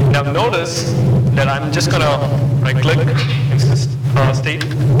 Now notice that I'm just gonna right-click, instance state,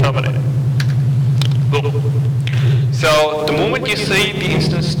 terminate. Boom. So the moment you see the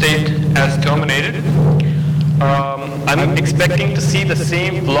instance state as terminated, I'm expecting to see the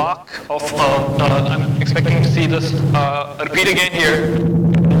same block of, I'm expecting to see this repeat again here,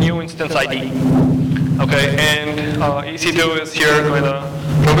 new instance ID. Okay, and EC2 is here going to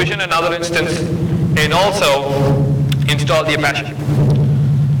provision another instance and also install the Apache.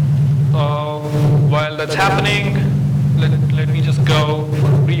 While that's happening, let me just go for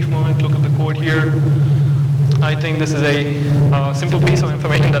a brief moment, look at the code here. I think this is a simple piece of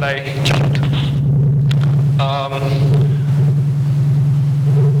information that I jumped.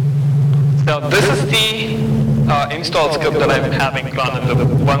 So this is the install script that I'm having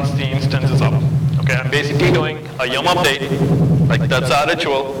run once the instance is up. Okay, I'm basically doing a yum update, like that's our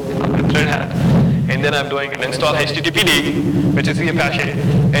ritual, Red Hat. And then I'm doing an install HTTPD, which is the Apache,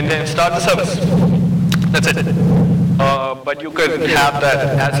 and then start the service. That's it. But you could have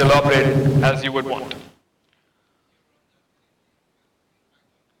that as elaborate as you would want.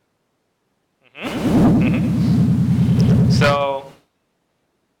 So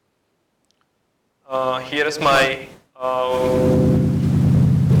here is my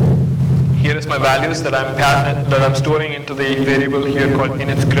values that I'm storing into the variable here called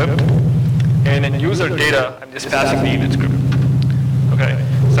init script. And in user data, I'm just passing the init script. Okay,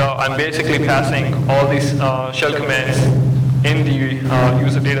 so I'm basically passing all these shell commands in the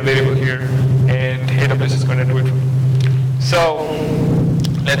user data variable here, and AWS is going to do it. So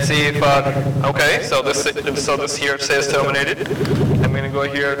let's see if okay. So this here says terminated. I'm going to go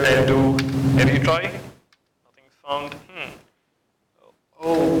here and do a retry. Nothing's found.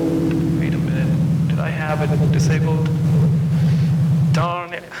 Oh, wait a minute. Did I have it disabled?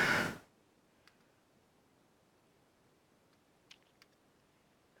 Darn it.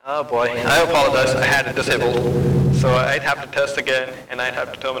 Oh boy, I apologize, I had it disabled. So I'd have to test again, and I'd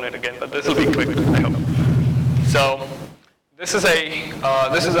have to terminate again, but this will be quick, I hope. So this is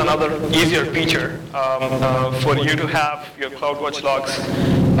another easier feature for you to have your CloudWatch logs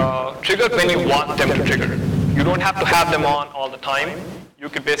triggered when you want them to trigger. You don't have to have them on all the time. You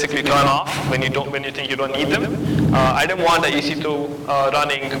could basically turn off when you think you don't need them. I didn't want the EC2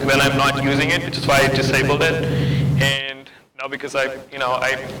 running when I'm not using it, which is why I disabled it. And now because I'm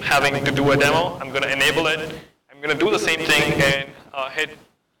having to do a demo, I'm going to enable it. I'm going to do the same thing and hit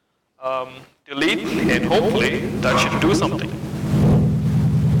delete, and hopefully that should do something.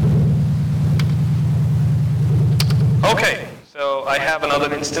 Okay, so I have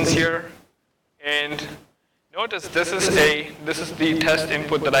another instance here, and notice this is the test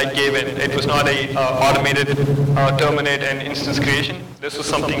input that I gave in. It was not a automated terminate and instance creation. This was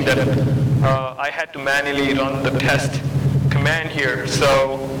something that I had to manually run the test command here,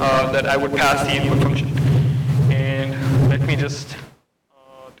 so that I would pass the input function. And let me just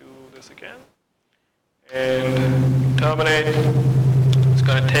do this again. And terminate. It's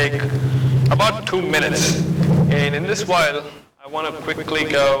going to take about 2 minutes. And in this while, I want to quickly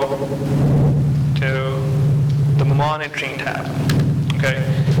go to the monitoring tab. Okay,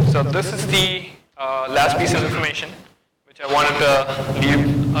 so this is the last piece of information which I wanted to leave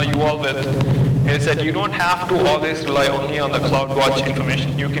you all with, is that you don't have to always rely only on the CloudWatch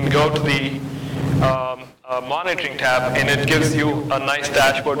information. You can go to the monitoring tab, and it gives you a nice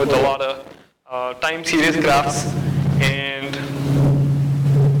dashboard with a lot of time series graphs, and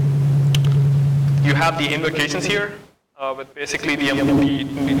you have the invocations here with basically the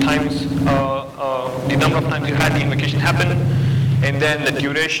times, the number of times you had the invocation happen, and then the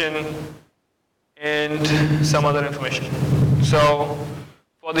duration and some other information. So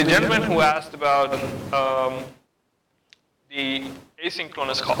for the gentleman who asked about the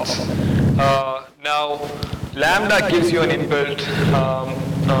asynchronous calls, now Lambda gives you an inbuilt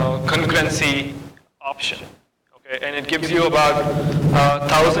concurrency option. And it gives you about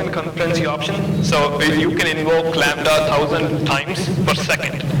 1,000 concurrency options. So you can invoke Lambda 1,000 times per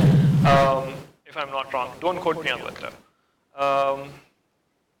second, if I'm not wrong. Don't quote me on that though.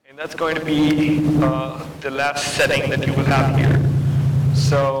 And that's going to be the last setting that you will have here.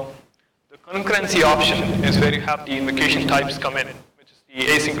 So the concurrency option is where you have the invocation types come in, which is the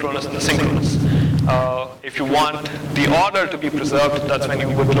asynchronous and the synchronous. If you want the order to be preserved, that's when you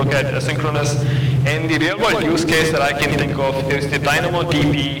would look at asynchronous. And the real-world use case that I can think of is the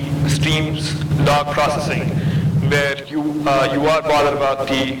DynamoDB streams log processing, where you are bothered about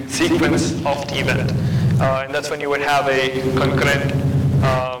the sequence of the event. And that's when you would have a concurrent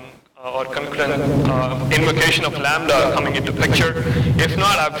invocation of Lambda coming into picture. If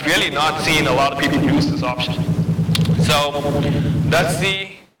not, I've really not seen a lot of people use this option. So that's the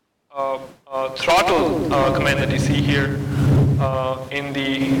throttle command that you see here at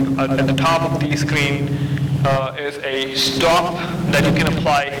the top of the screen is a stop that you can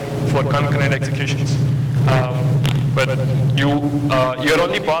apply for concurrent executions. But you're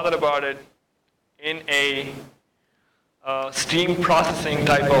only bothered about it in a stream processing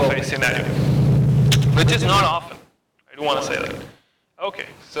type of a scenario, which is not often. I do want to say that. Okay,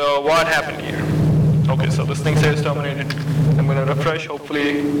 so what happened here? Okay, so this thing says terminated. I'm going to refresh.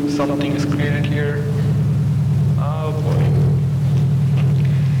 Hopefully something is created here. Oh boy.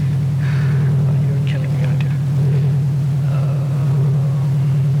 You're killing me out here.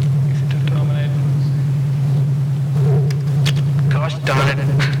 Easy to terminate. Gosh darn it.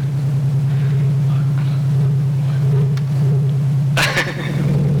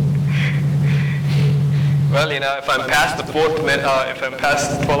 Well, if I'm past the fourth minute, if I'm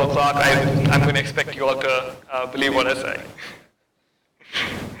past 12 o'clock, I'm going to expect you all to believe what I say.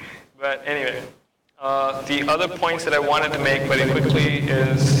 But anyway, the other points that I wanted to make very quickly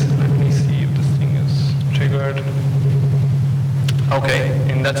is, let me see if this thing is triggered. Okay,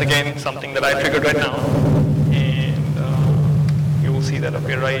 and that's again something that I triggered right now. And you will see that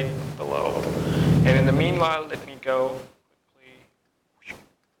appear right below. And in the meanwhile, let me go.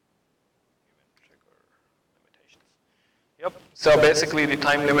 Yep. So basically the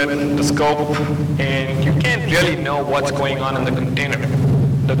time limit, the scope, and you can't really know what's going on in the container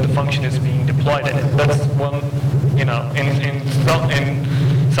that the function is being deployed in. That's one, in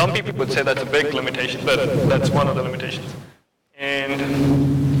some people would say that's a big limitation, but that's one of the limitations. And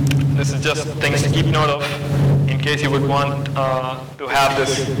this is just things to keep note of in case you would want to have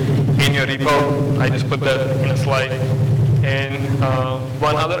this in your repo. I just put that in a slide. And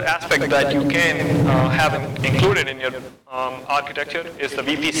one other aspect that you can have included in your architecture is the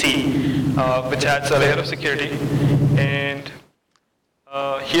VPC, which adds a layer of security. And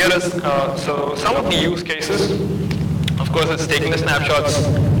here is, so some of the use cases, of course, it's taking the snapshots,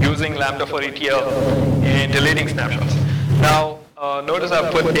 using Lambda for ETL, and deleting snapshots. Now, notice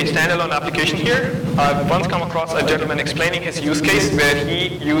I've put a standalone application here. I've once come across a gentleman explaining his use case where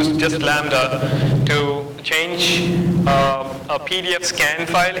he used just Lambda to change a PDF scan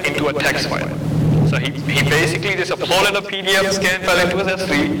file into a text file. So he basically just uploaded a PDF scan file into his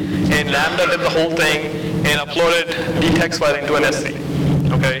S3, and Lambda did the whole thing and uploaded the text file into an S3.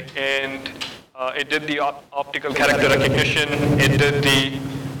 Okay, and it did the optical character recognition. It did the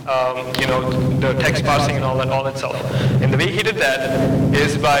the text parsing and all that itself. And the way he did that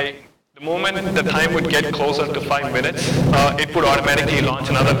is by the moment the time would get closer to 5 minutes, it would automatically launch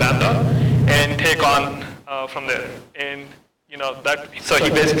another Lambda and take on from there. And so he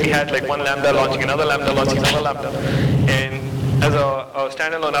basically had like one Lambda launching another Lambda launching another Lambda. And as a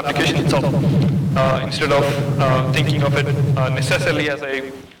standalone application itself, instead of thinking of it necessarily as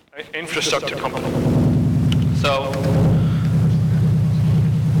a infrastructure component. So.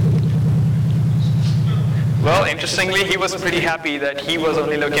 Well, interestingly, he was pretty happy that he was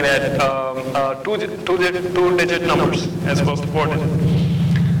only looking at two-digit numbers as opposed to 4-digit.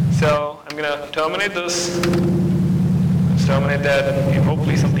 So I'm going to terminate this. Let's terminate that, and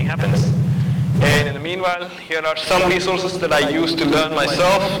hopefully something happens. And in the meanwhile, here are some resources that I use to learn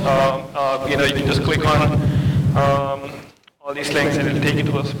myself. You can just click on all these links, and it'll take you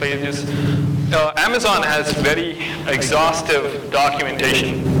to those pages. Amazon has very exhaustive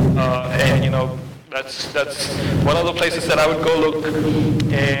documentation, and that's one of the places that I would go look,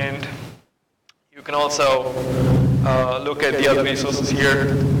 and you can also look at the other resources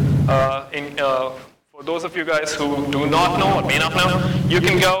here. For those of you guys who do not know or may not know, you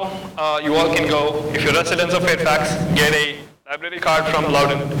all can go, if you're residents of Fairfax, get a library card from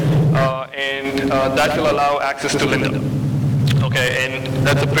Loudon, and that will allow access to Lambda. Okay, and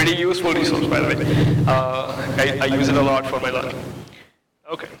that's a pretty useful resource, by the way. I use it a lot for my learning.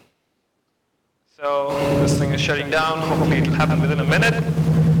 Okay. So this thing is shutting down. Hopefully it will happen within a minute.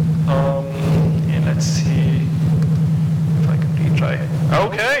 And let's see if I can retry.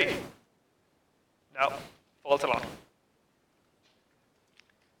 Okay. Now, false alarm.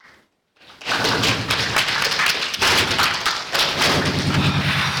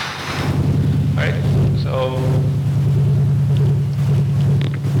 All right. So.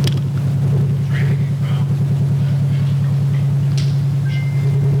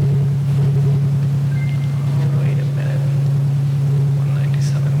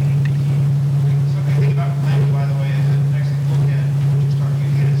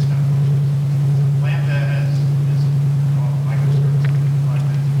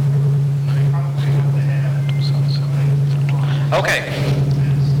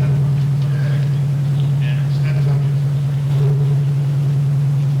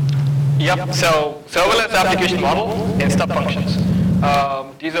 Yep, so serverless application model and step functions.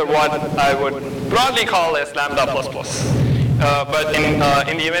 These are what I would broadly call as Lambda++. But in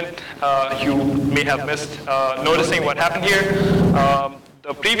the event you may have missed noticing what happened here,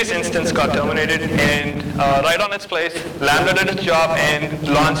 the previous instance got terminated, and right on its place, Lambda did its job and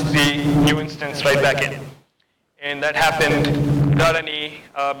launched the new instance right back in. And that happened without any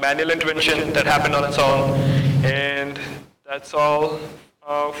manual intervention. That happened on its own. And that's all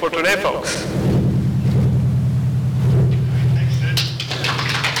for today, folks. Thanks, Sid.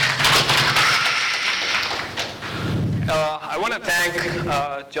 I want to thank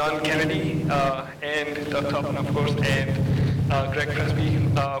John Kennedy and Doug Toppin, of course, and Greg Crespi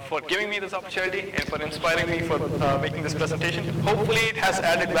for giving me this opportunity and for inspiring me for making this presentation. Hopefully it has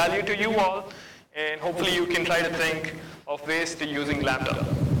added value to you all, and hopefully you can try to think of ways to using Lambda.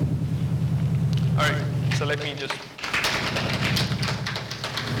 All right, so let me just...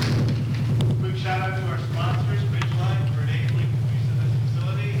 Quick shout out to our sponsors.